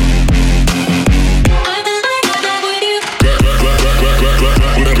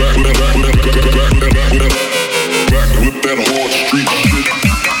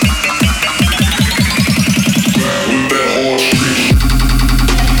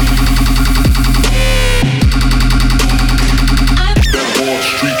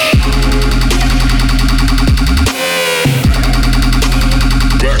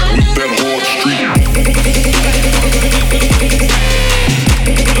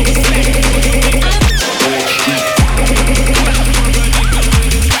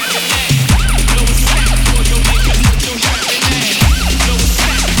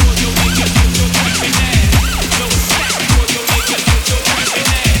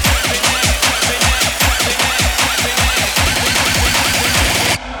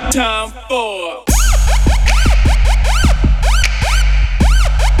 Time for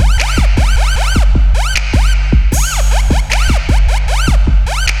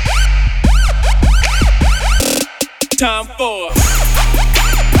time for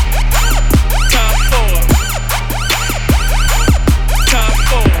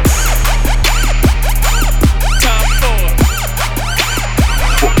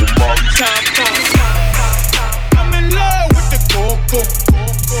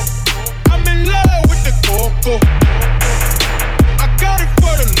the coco. I got it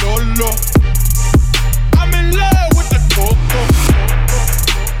for the Lolo. I'm in love with the coco.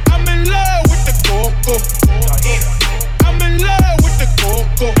 I'm in love with the coco. I'm in love with the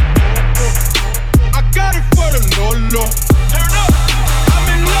coco. I got it for the Lolo. Turn up. I'm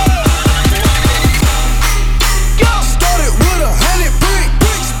in love. Started with 100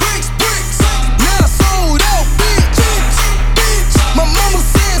 bricks. Now I sold out, bitch. My mama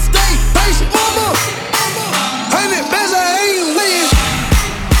said stay patient, mama. 100 bands I ain't win.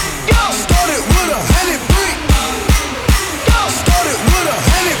 Started with 100 bricks. Started with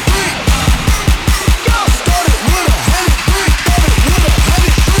 100 bricks. Started with 100 bricks. Started with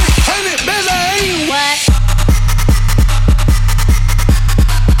 100 bands I ain't win.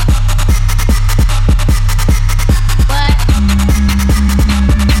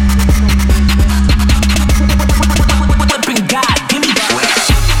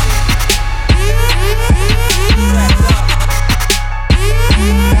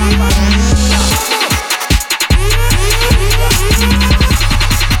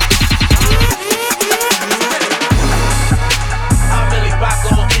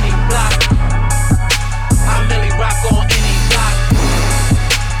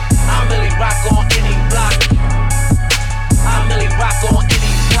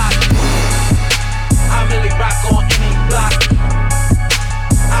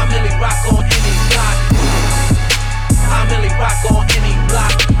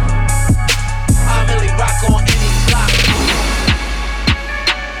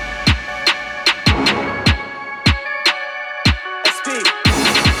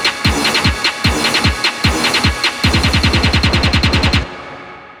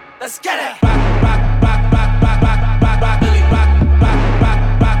 Let's get it.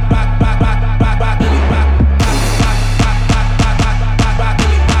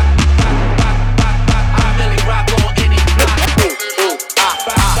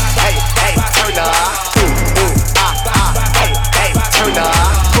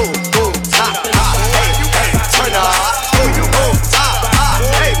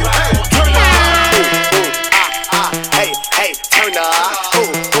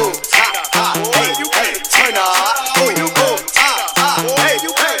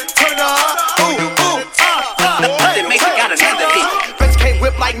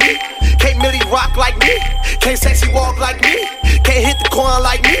 Can't sexy walk like me. Can't hit the corn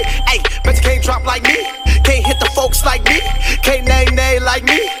like me. Ayy, bet you can't drop like me. Can't hit the folks like me. Can't nay like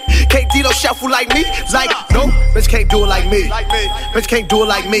me. Can't Dito shuffle like me. Like, no, bitch can't do it like me. Bitch can't do it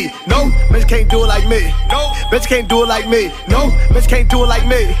like me. No, bitch can't do it like me. No, bitch can't do it like me. No, bitch can't do it like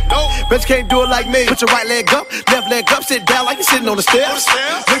me. No, bitch can't do it like me. Put your right leg up, left leg up, sit down like you're sitting on the stairs.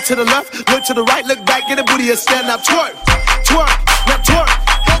 Look to the left, look to the right, look back, get a booty and stand up. Twerk, twerk, now twerk,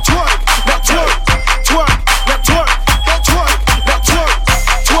 twerk, now twerk, twerk. Now twerk, now twerk, now twerk,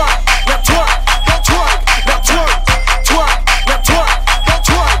 twerk, now twerk, now twerk, now twerk, twerk, now twerk, now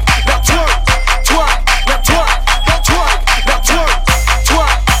twerk, now twerk, twerk, now twerk, now twerk, now twerk,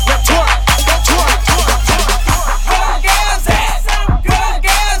 twerk, now twerk, now twerk. Good girls at, some good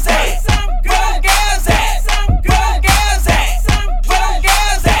girls at, some good girls at, some good girls at, some good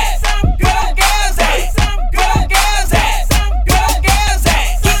girls at, some good girls at, some good girls at, some good girls at.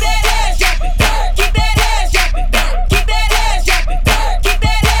 Keep that ass jumping, keep that ass jumping, keep that ass jumping, keep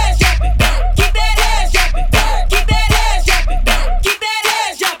that ass jumping, keep that ass jumping, keep that ass jumping, keep that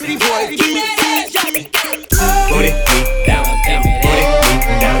ass jumping, boy, keep that ass jumping. Booty down, booty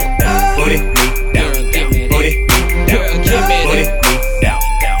down, booty down, booty down, booty down, booty down, booty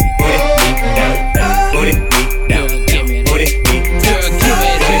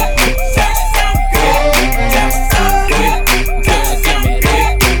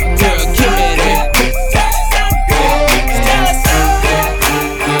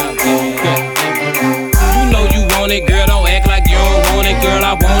You know you want it, girl, don't act like you don't want it, girl,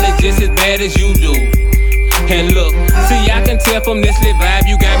 I want it just as bad as you do. And look, see, I can tell from this lit vibe,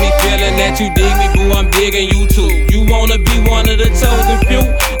 you got me feeling that you dig me, boo, I'm digging you too. You wanna be one of the chosen few?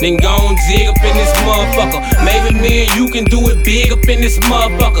 Then go on jig up in this motherfucker. Maybe me and you can do it big up in this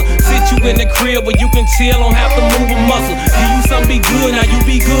motherfucker. Sit you in the crib where you can chill, don't have to move a muscle. Give you something be good, now you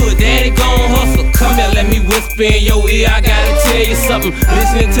be good, daddy gon' hustle. Come here, let me whisper in your ear, I gotta tell you something.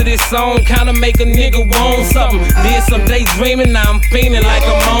 Listening to this song kinda make a nigga want something. Did some daydreaming, now I'm feeling like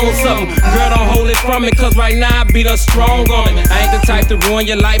I'm on something. Girl, don't hold it from me, cause right now I be the strong on it. I ain't the type to ruin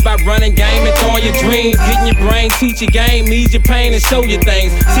your life by running game and throwing your dreams. Getting your brain, teach your game, ease your pain and show you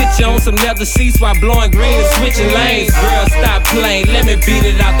things. Sit you on some leather seats while blowing green and switching lanes. Girl, stop playing, let me beat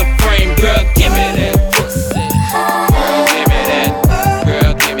it out the frame. Girl, give me that pussy. Give me that.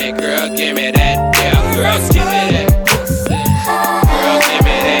 Girl, give me that. Yeah.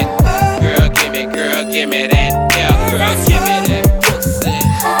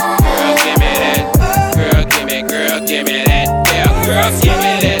 Girl, give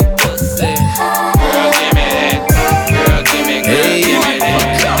me that pussy. Girl, give me that. Girl, give me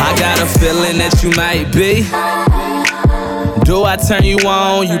that. I got a feeling that you might be. Do I turn you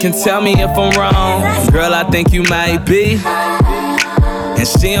on? You can tell me if I'm wrong. Girl, I think you might be. And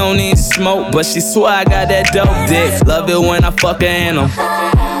she don't need smoke, but she swear I got that dope dick. Love it when I fuck her in 'em.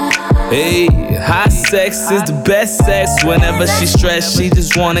 Hey, high sex is the best sex. Whenever she stressed, she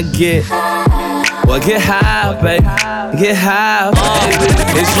just wanna get. Well, get high, baby. Get high,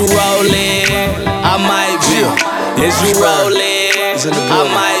 baby. Is you rolling? I might be. Is you rolling? I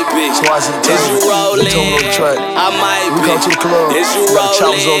might be. Is you rolling? I might be. We go to the club. Is you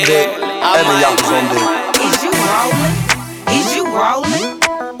Choppers on deck. I might Yappers on deck. Is you rolling? Is you rolling?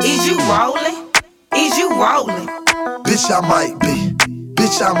 Is you rolling? Is you rolling? Bitch, I might be.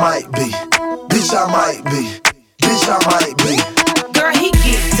 Bitch, I might be. Bitch, I might be. Bitch, I might be. Girl, he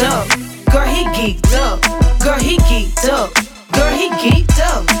geeked up. Girl, he geeked up. Girl, he geeked up. Girl, he geeked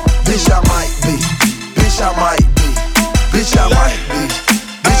up. Bitch, I might be. Bitch, I might be. Bitch, I might be.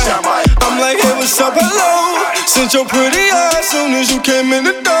 Bitch, I might be. I'm like, hey, what's up, hello? Sent your pretty eyes soon as you came in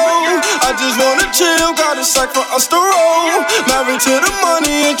the door. I just wanna chill, got a sack for us to roll. Married to the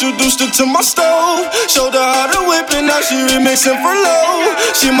money, introduced her to my stove. Showed her how to whip it, now she remixing for low.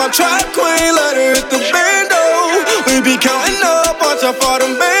 She my track queen, let her hit the bando. We be counting up, watch how far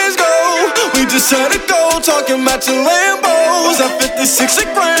them bands go. We just had to go, talking matching Lambos. At 56 a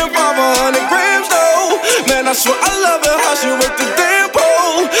gram, 500 grams though. Man, I swear I love her, how she work the damn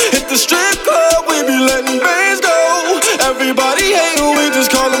pole. Hit the strip club, we be letting bands go. Everybody hatin', we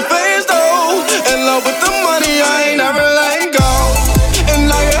just call them fans though. In love with the money, I ain't never letting go.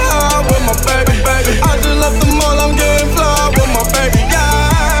 And I get high with my baby, baby. I just left the mall, I'm getting fly with my baby,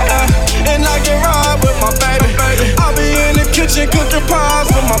 yeah. And I get ride with my baby, baby. I be in the kitchen cooking pies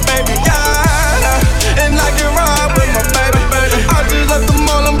with my baby, yeah. And I get ride with my baby, baby. I just left the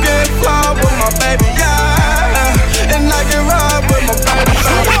mall, I'm getting fly with my baby, yeah. And I get ride with my baby,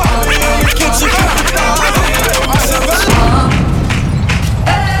 baby. I be in the kitchen cooking pies with my baby.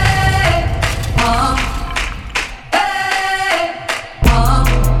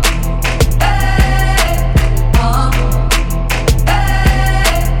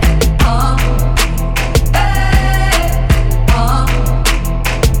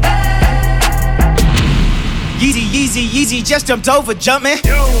 Yeezy, just jumped over jumping.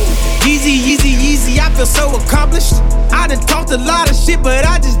 Yeezy, I feel so accomplished. I done talked a lot of shit, but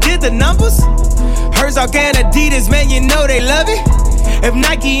I just did the numbers. Hers and Adidas, man, you know they love it. If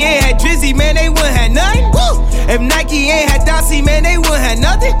Nike ain't had Drizzy, man, they wouldn't have nothing. Woo! If Nike ain't had Dossie, man, they wouldn't have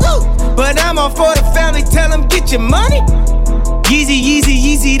nothing. Woo! But I'm all for the family, tell them get your money.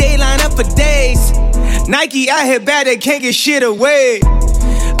 Yeezy, they line up for days. Nike out here bad, they can't get shit away.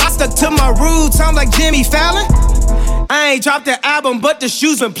 I stuck to my roots, I'm like Jimmy Fallon. I ain't dropped the album, but the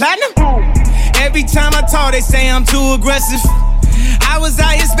shoes been platinum. Every time I talk, they say I'm too aggressive. I was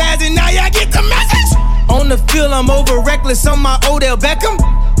out here spazzing, now y'all get the message. On the field, I'm over reckless on my Odell Beckham.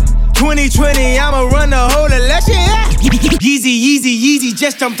 2020, I'ma run the whole election, yeah. Yeezy,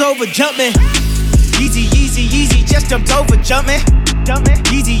 just jumped over jumping. Yeezy, just jumped over jumping.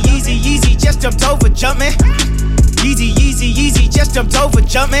 Yeezy, just jumped over jumping. Yeezy, just jumped over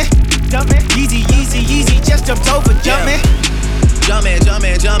jumping. Yeezy, just jumped over jumping. Jumping,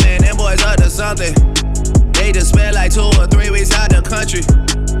 them boys up to something. They just spent like 2 or 3 weeks out the country.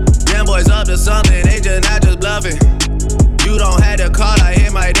 Them boys up to something, they just not just bluffing. You don't have to call, I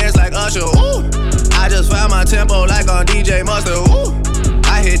hit my dance like Usher, ooh. I just found my tempo like on DJ Mustard, ooh.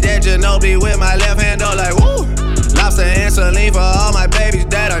 I hit that Ginobili with my left hand, though, like woo. Lobster and saline for all my babies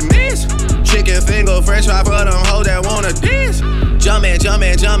that I miss. Chicken finger, french fry for them hoes that wanna dance.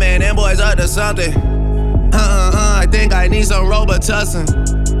 Jumpin', them boys up to something. I think I need some Robitussin.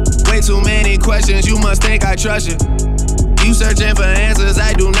 Way too many questions, you must think I trust you. You searching for answers,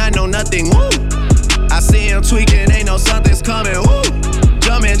 I do not know nothing, woo. I see him tweaking, ain't no something's coming, woo.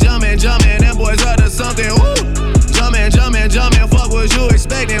 Jumpin', them boys up to something, woo. Jumpin', fuck what you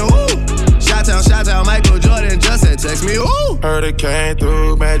expecting, woo. Shout out, Michael Jordan just said text me, woo. Heard it came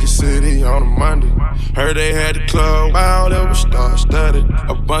through Magic City on a Monday. Heard they had the club wild, it was star-studded.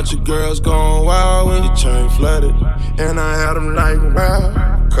 A bunch of girls going wild when your chain flooded. And I had them like, wow,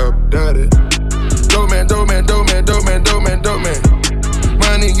 cup dirty. Dope man.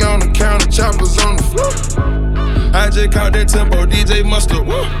 Money on the counter, choppers on the floor. I just caught that tempo, DJ Mustard,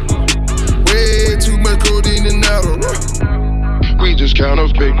 woo. Way too much codeine in Adderall. We just count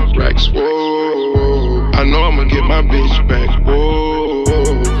up big racks, whoa. I know I'ma get my bitch back, whoa.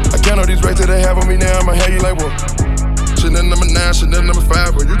 I count all these racks that they have on me now, I'ma have you like, whoa. Chanel number 9, Chanel number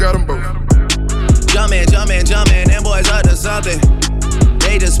 5, but you got them both. Jumpin', them boys up to something.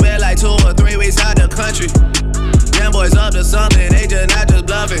 They just spent like 2 or 3 weeks out the country. Them boys up to something, they just not just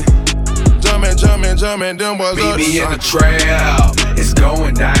bluffing. Jumpin', them boys meet up me to in the trail, it's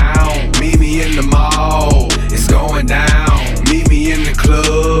going down. Meet me in the mall, it's going down. Meet me in the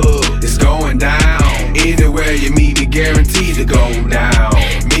club, it's going down. Anywhere you meet me, guaranteed to go down.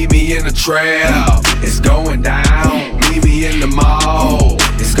 Meet me in the trail, it's going down. Meet me in the mall,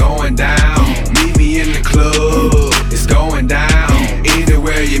 it's going down. Meet me in the club, it's going down.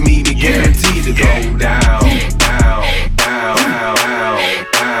 Anywhere you meet me, guaranteed to go down.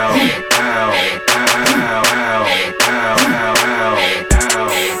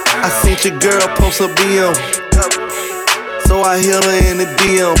 I seen your girl post a BM, so I hit her in the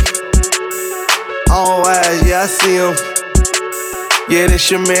DM. All eyes, yeah, I see him. Yeah, that's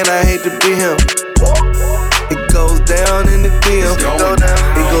your man, I hate to be him. It goes down in the DM. It go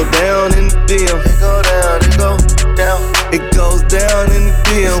down in the DM. It go down, it go down. It goes down in the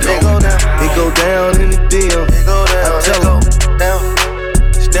DM. It go down. It go down in the DM. It go down. I tell her,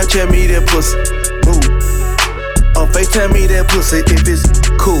 Snapchat me that pussy. Move. Or FaceTime me that pussy if it's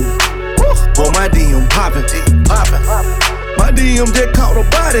cool. Boy, my DM poppin'. My DM just caught a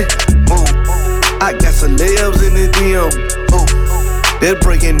body. Move. I got celebs in the DM. They're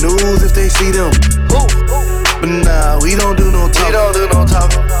breaking news if they see them. But nah, we don't do no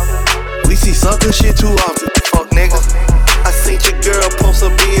talking. We see sucker shit too often. Fuck nigga. I seen your girl post a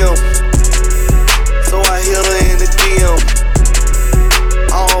BM, so I hit her in the DM.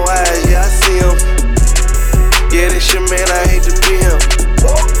 All eyes, yeah, I see him. Yeah, this your man, I hate to be him.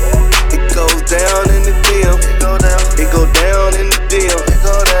 It goes down in the DM. It go down. It go down in the DM. It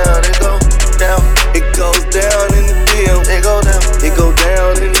go down. It go down. It goes down in the DM. It go down. It go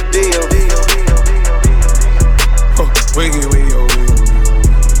down in the DM. Wiggy,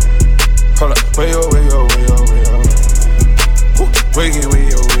 hold up, way yo. Wiggy, hold up, way yo. Wiggy,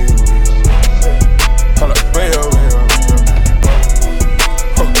 hold up, way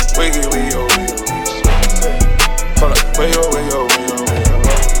yo.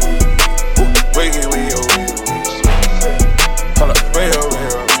 Wiggy, hold up, way yo.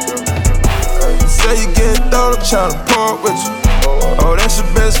 Say you get thrown, I'm tryna park with you. Oh, that's your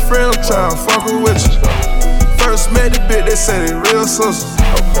best friend, I'm tryna fuck with you. First met the bitch, they say they real sisters.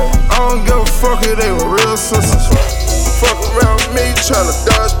 I don't give a fuck if they were real sisters. Fuck around with me, tryna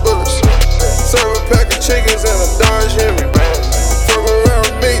dodge bullets. Serve a pack of chickens and a Dodge Henry. Fuck around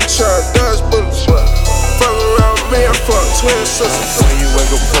with me, tryna dodge bullets. Fuck around with me, I fuck twin sisters. When you wake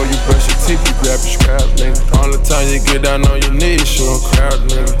up before you brush your teeth, you grab your scrap, nigga. All the time you get down on your knees, show a crowd,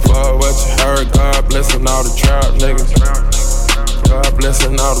 nigga. Fuck what you heard, God blessing all the trout, niggas. God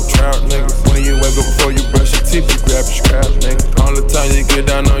blessing all the trout, niggas. When you wake up before you brush your teeth, you grab your scrap, nigga. All the time you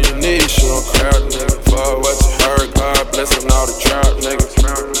get down on your knees, show a crowd, nigga. Fuck what you heard, God blessing all the trout, niggas.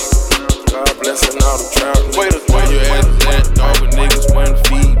 God blessing all the trout, niggas. Where your ass was at, dog, with niggas wouldn't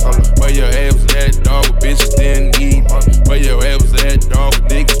feed. Where your ass was at, dog, with bitches didn't eat. Where your ass was at, dog, with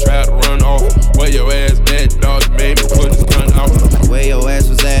niggas tried to run off. Where your ass at, dog, made me put his gun off. Where your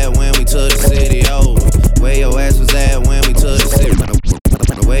ass was at when we took the city over? Where your ass was at when we took the city?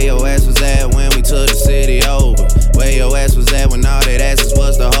 Where your ass was at when we took the city over? Where your ass was at when all that asses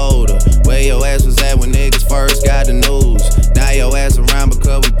was the holder? Where your ass was at when niggas first got the news? Now your ass around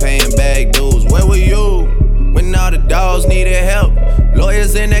because we paying back dues. Where were you when all the dogs needed help?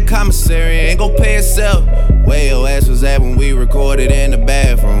 Lawyers in that commissary ain't gon' pay itself. Where your ass was at when we recorded in the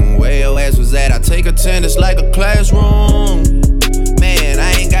bathroom? Where your ass was at? I take attendance like a classroom. Man,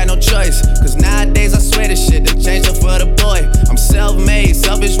 I ain't got no choice, cause nowadays I swear this shit done changed up for the boy. I'm self-made,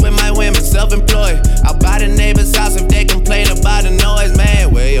 selfish with my women, self-employed. I'll buy the neighbor's house if they complain about the noise, man.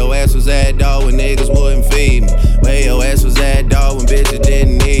 Where your ass was at, dog, when niggas wouldn't feed me? Where your ass was at, dog, when bitches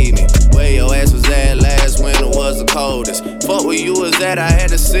didn't need me? Where your ass was at last winter was the coldest? Fuck where you was at, I had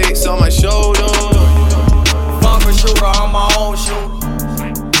the 6 on my shoulder. Fuck a shooter, I'm my own shooter.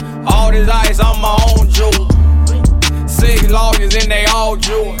 All this ice, I'm my own jewel. 6 loggers and they all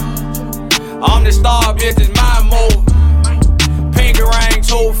jewel. I'm the star, bitch, it's my move. Pinky ring,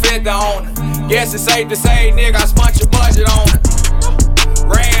 250 on it. Guess it's safe to say, nigga, I spent your budget on it.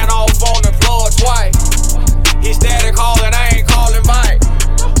 Ran off on the plug twice. He steady calling, I ain't calling back.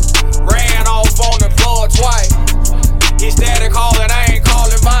 Ran off on the plug twice. He steady calling, I ain't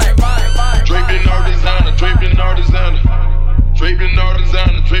calling back. Draped in our designer, draped in our designer. Draped in our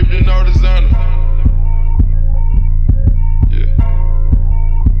designer, draped in our designer.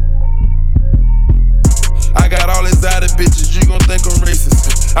 I got all exotic bitches, you gon' think I'm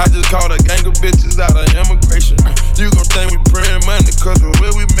racist. I just called a gang of bitches out of immigration. You gon' think we praying money, cause of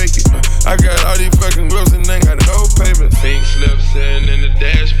where we make it. I got all these fucking girls and they got no payments. Pink slips sitting in the day.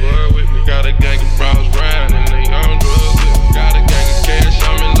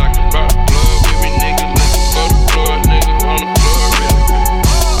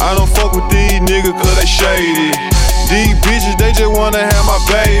 wanna have my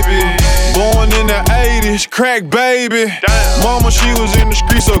baby. Born in the 80s, crack baby. Mama, she was in the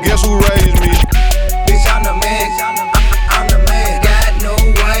street, so guess who raised me? Bitch, I'm the man, I'm the man. Got no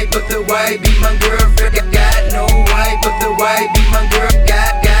wife, but the wife be my girlfriend. Got no wife, but the wife be my girl.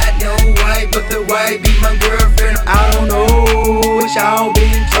 Got no wife, but the wife be my girlfriend. I don't know what y'all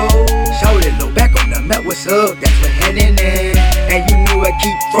been told. Show it, look back on the map, what's up? That's what heading in. And you knew I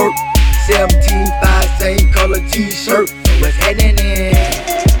keep work. 17.5, same color t-shirt. So what's heading in?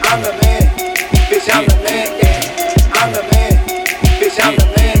 I'm the man, bitch, I'm the man, yeah. I'm the man, bitch, I'm the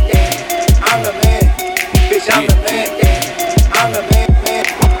man, yeah. I'm the man, bitch, I'm the man, yeah. I'm the man, man.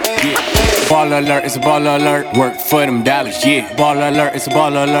 Ball alert, it's a ball alert, work for them dollars, yeah. Ball alert, it's a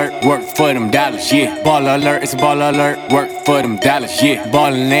ball alert, work for them dollars, yeah. Ball alert, it's a ball alert, work for them dollars, yeah.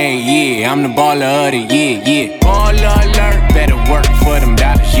 Ballin' yeah, I'm the baller of the year, yeah. Ball alert, better work for them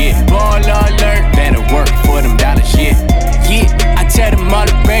dollars, yeah. Ball alert, better work for them dollars, yeah. Yeah, I tell them all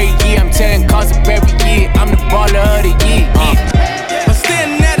every year, I'm telling cause of every year, I'm the baller of the year, yeah. I'm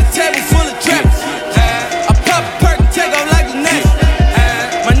standing at a table full of trappers. I pop a perk and take off like a net.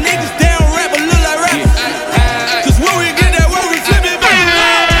 My niggas down rap but look like rappers. Cause when we get that work, we flip it back.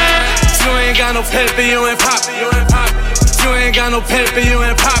 You ain't got no paper, you ain't poppin', you ain't poppin'. You ain't got no paper, you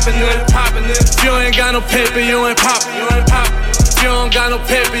ain't poppin' it. You ain't got no paper, you ain't poppin', you ain't poppin'. You don't got no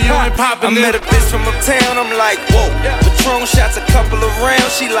paper, you ain't poppin'. I met a bitch from uptown, I'm like, whoa. Patron shots a couple of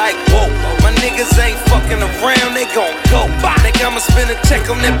rounds, she like, whoa. My niggas ain't fucking around, they gon' go. Think I'ma spend a check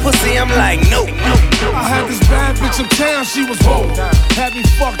on that pussy, I'm like, no. I had this bad bitch uptown, she was whoa. Had me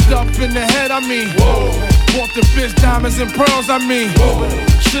fucked up in the head, I mean, whoa. Bought the bitch diamonds and pearls, I mean, whoa.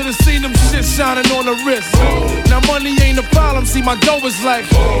 Should've seen them shit shining on the wrist. Now money ain't a problem, see my dough is like,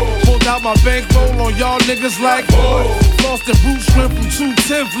 pulled out my bankroll on y'all niggas like, lost the boot shrimp from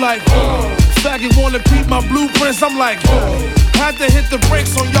 210th like, faggot wanna peep my blueprints, I'm like, had to hit the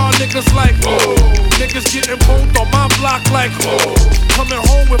brakes on y'all niggas like, niggas getting both on my block like, coming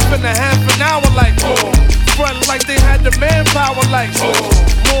home within a half an hour like, front like they had the manpower like,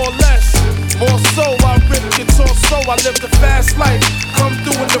 more or less, more so, I rip guitar so I live the fast life, come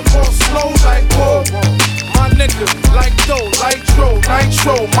through in the ball slow like, whoa. My nigga, like dough, like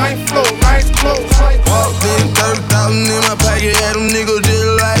nitro, my flow, nice clothes, like walked in, 30,000 in my pocket, had them niggas just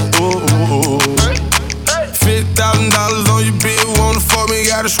like, ooh. $50,000 on your bill, wanna fuck me,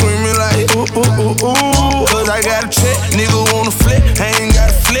 gotta screamin' like, ooh. Cause I got a check, nigga wanna flip, I ain't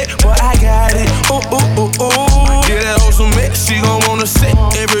gotta flip, but I got it, ooh. Get that hoe some mix, she gon' wanna sit,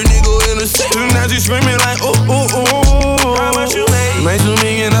 every nigga in the set, now she screamin' like, ooh. How much you made? Made $2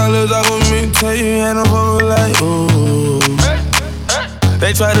 million off of me, tell you had no hoe like, ooh.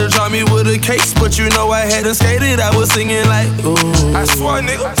 They tried to drop me with a case, but you know I hadn't skated. I was singing like, ooh. I swear,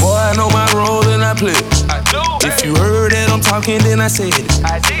 nigga. Boy, I know my role and I play. I do. If you heard that I'm talking, then I said it.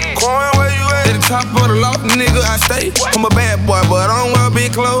 I did. Coin, where you at? At the top of the loft, nigga, I stay. What? I'm a bad boy, but I don't wear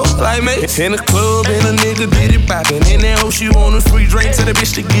big clothes like me. In the club, and a nigga did it poppin'. In that hoe, she want a free drink to the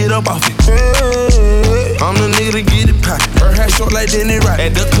bitch to get up off it. Hey, I'm the nigga to get it poppin'. Her hair short like Denny Rock.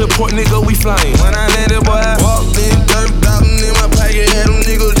 At the clip point, nigga, we flyin'. When I landed, boy, I walked in, 30,000 in my pocket, had them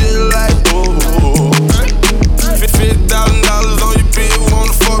niggas just like, ooh. $50,000 on your bill,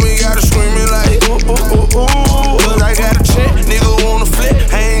 wanna fuck me, gotta screamin' like, ooh. Cause I got a check, nigga wanna flip,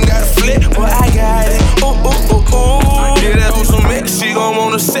 I ain't gotta flip, but I got it, ooh. Get that hoe some mix, she gon'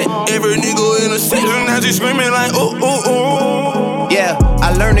 wanna sit, every nigga in the set, now she screamin' like, ooh. Yeah,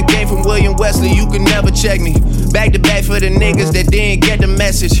 I learned the game from William Wesley, you can never check me. Back to back for the niggas that didn't get the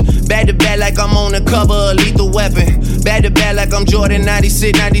message. Back to back like I'm on the cover of Lethal Weapon. Back to back like I'm Jordan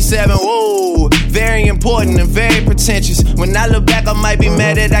 96, 97. Whoa, very important and very pretentious. When I look back, I might be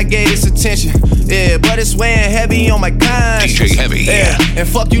mad that I gave this attention. Yeah, but it's weighing heavy on my conscience. DJ Heavy, yeah. And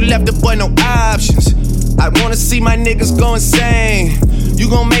fuck you left the boy no options. I wanna see my niggas go insane. You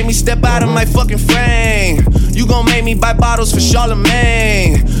gon' make me step out of my fucking frame. You gon' make me buy bottles for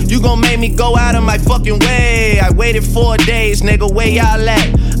Charlemagne. You gon' make me go out of my fucking way. I waited 4 days, nigga, where y'all at?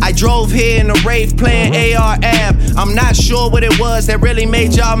 I drove here in a rave playing AR app. I'm not sure what it was that really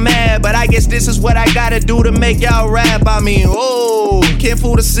made y'all mad, but I guess this is what I gotta do to make y'all rap. I mean, oh, can't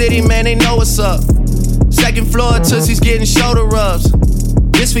fool the city, man, they know what's up. Second floor, Tootsie's getting shoulder rubs.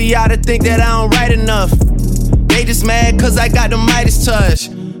 This for y'all to think that I don't write enough. They just mad cause I got the Midas touch.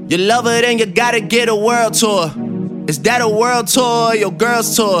 You love her, then you gotta get a world tour. Is that a world tour or your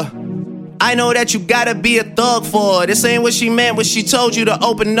girl's tour? I know that you gotta be a thug for her. This ain't what she meant when she told you to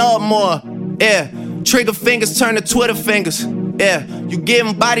open up more. Yeah, trigger fingers turn to Twitter fingers. Yeah, you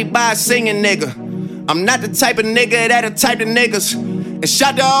getting bodied by a singing nigga. I'm not the type of nigga that'll type of niggas. And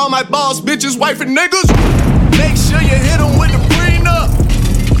shout to all my boss bitches, wife and niggas. Make sure you hit them with the premium.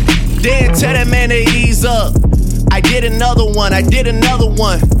 Then tell that man to ease up. I did another one.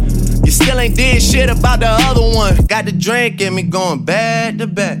 You still ain't did shit about the other one. Got the drink in me going back to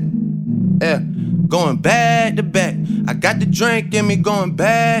back. Yeah, going back to back. I got the drink in me going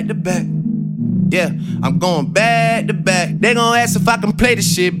back to back. Yeah, I'm going back to back. They gon' ask if I can play the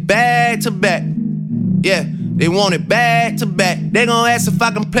shit back to back. Yeah, they want it back to back. They gon' ask if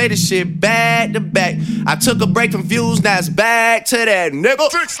I can play the shit back to back. I took a break from views, now it's back to that, nigga.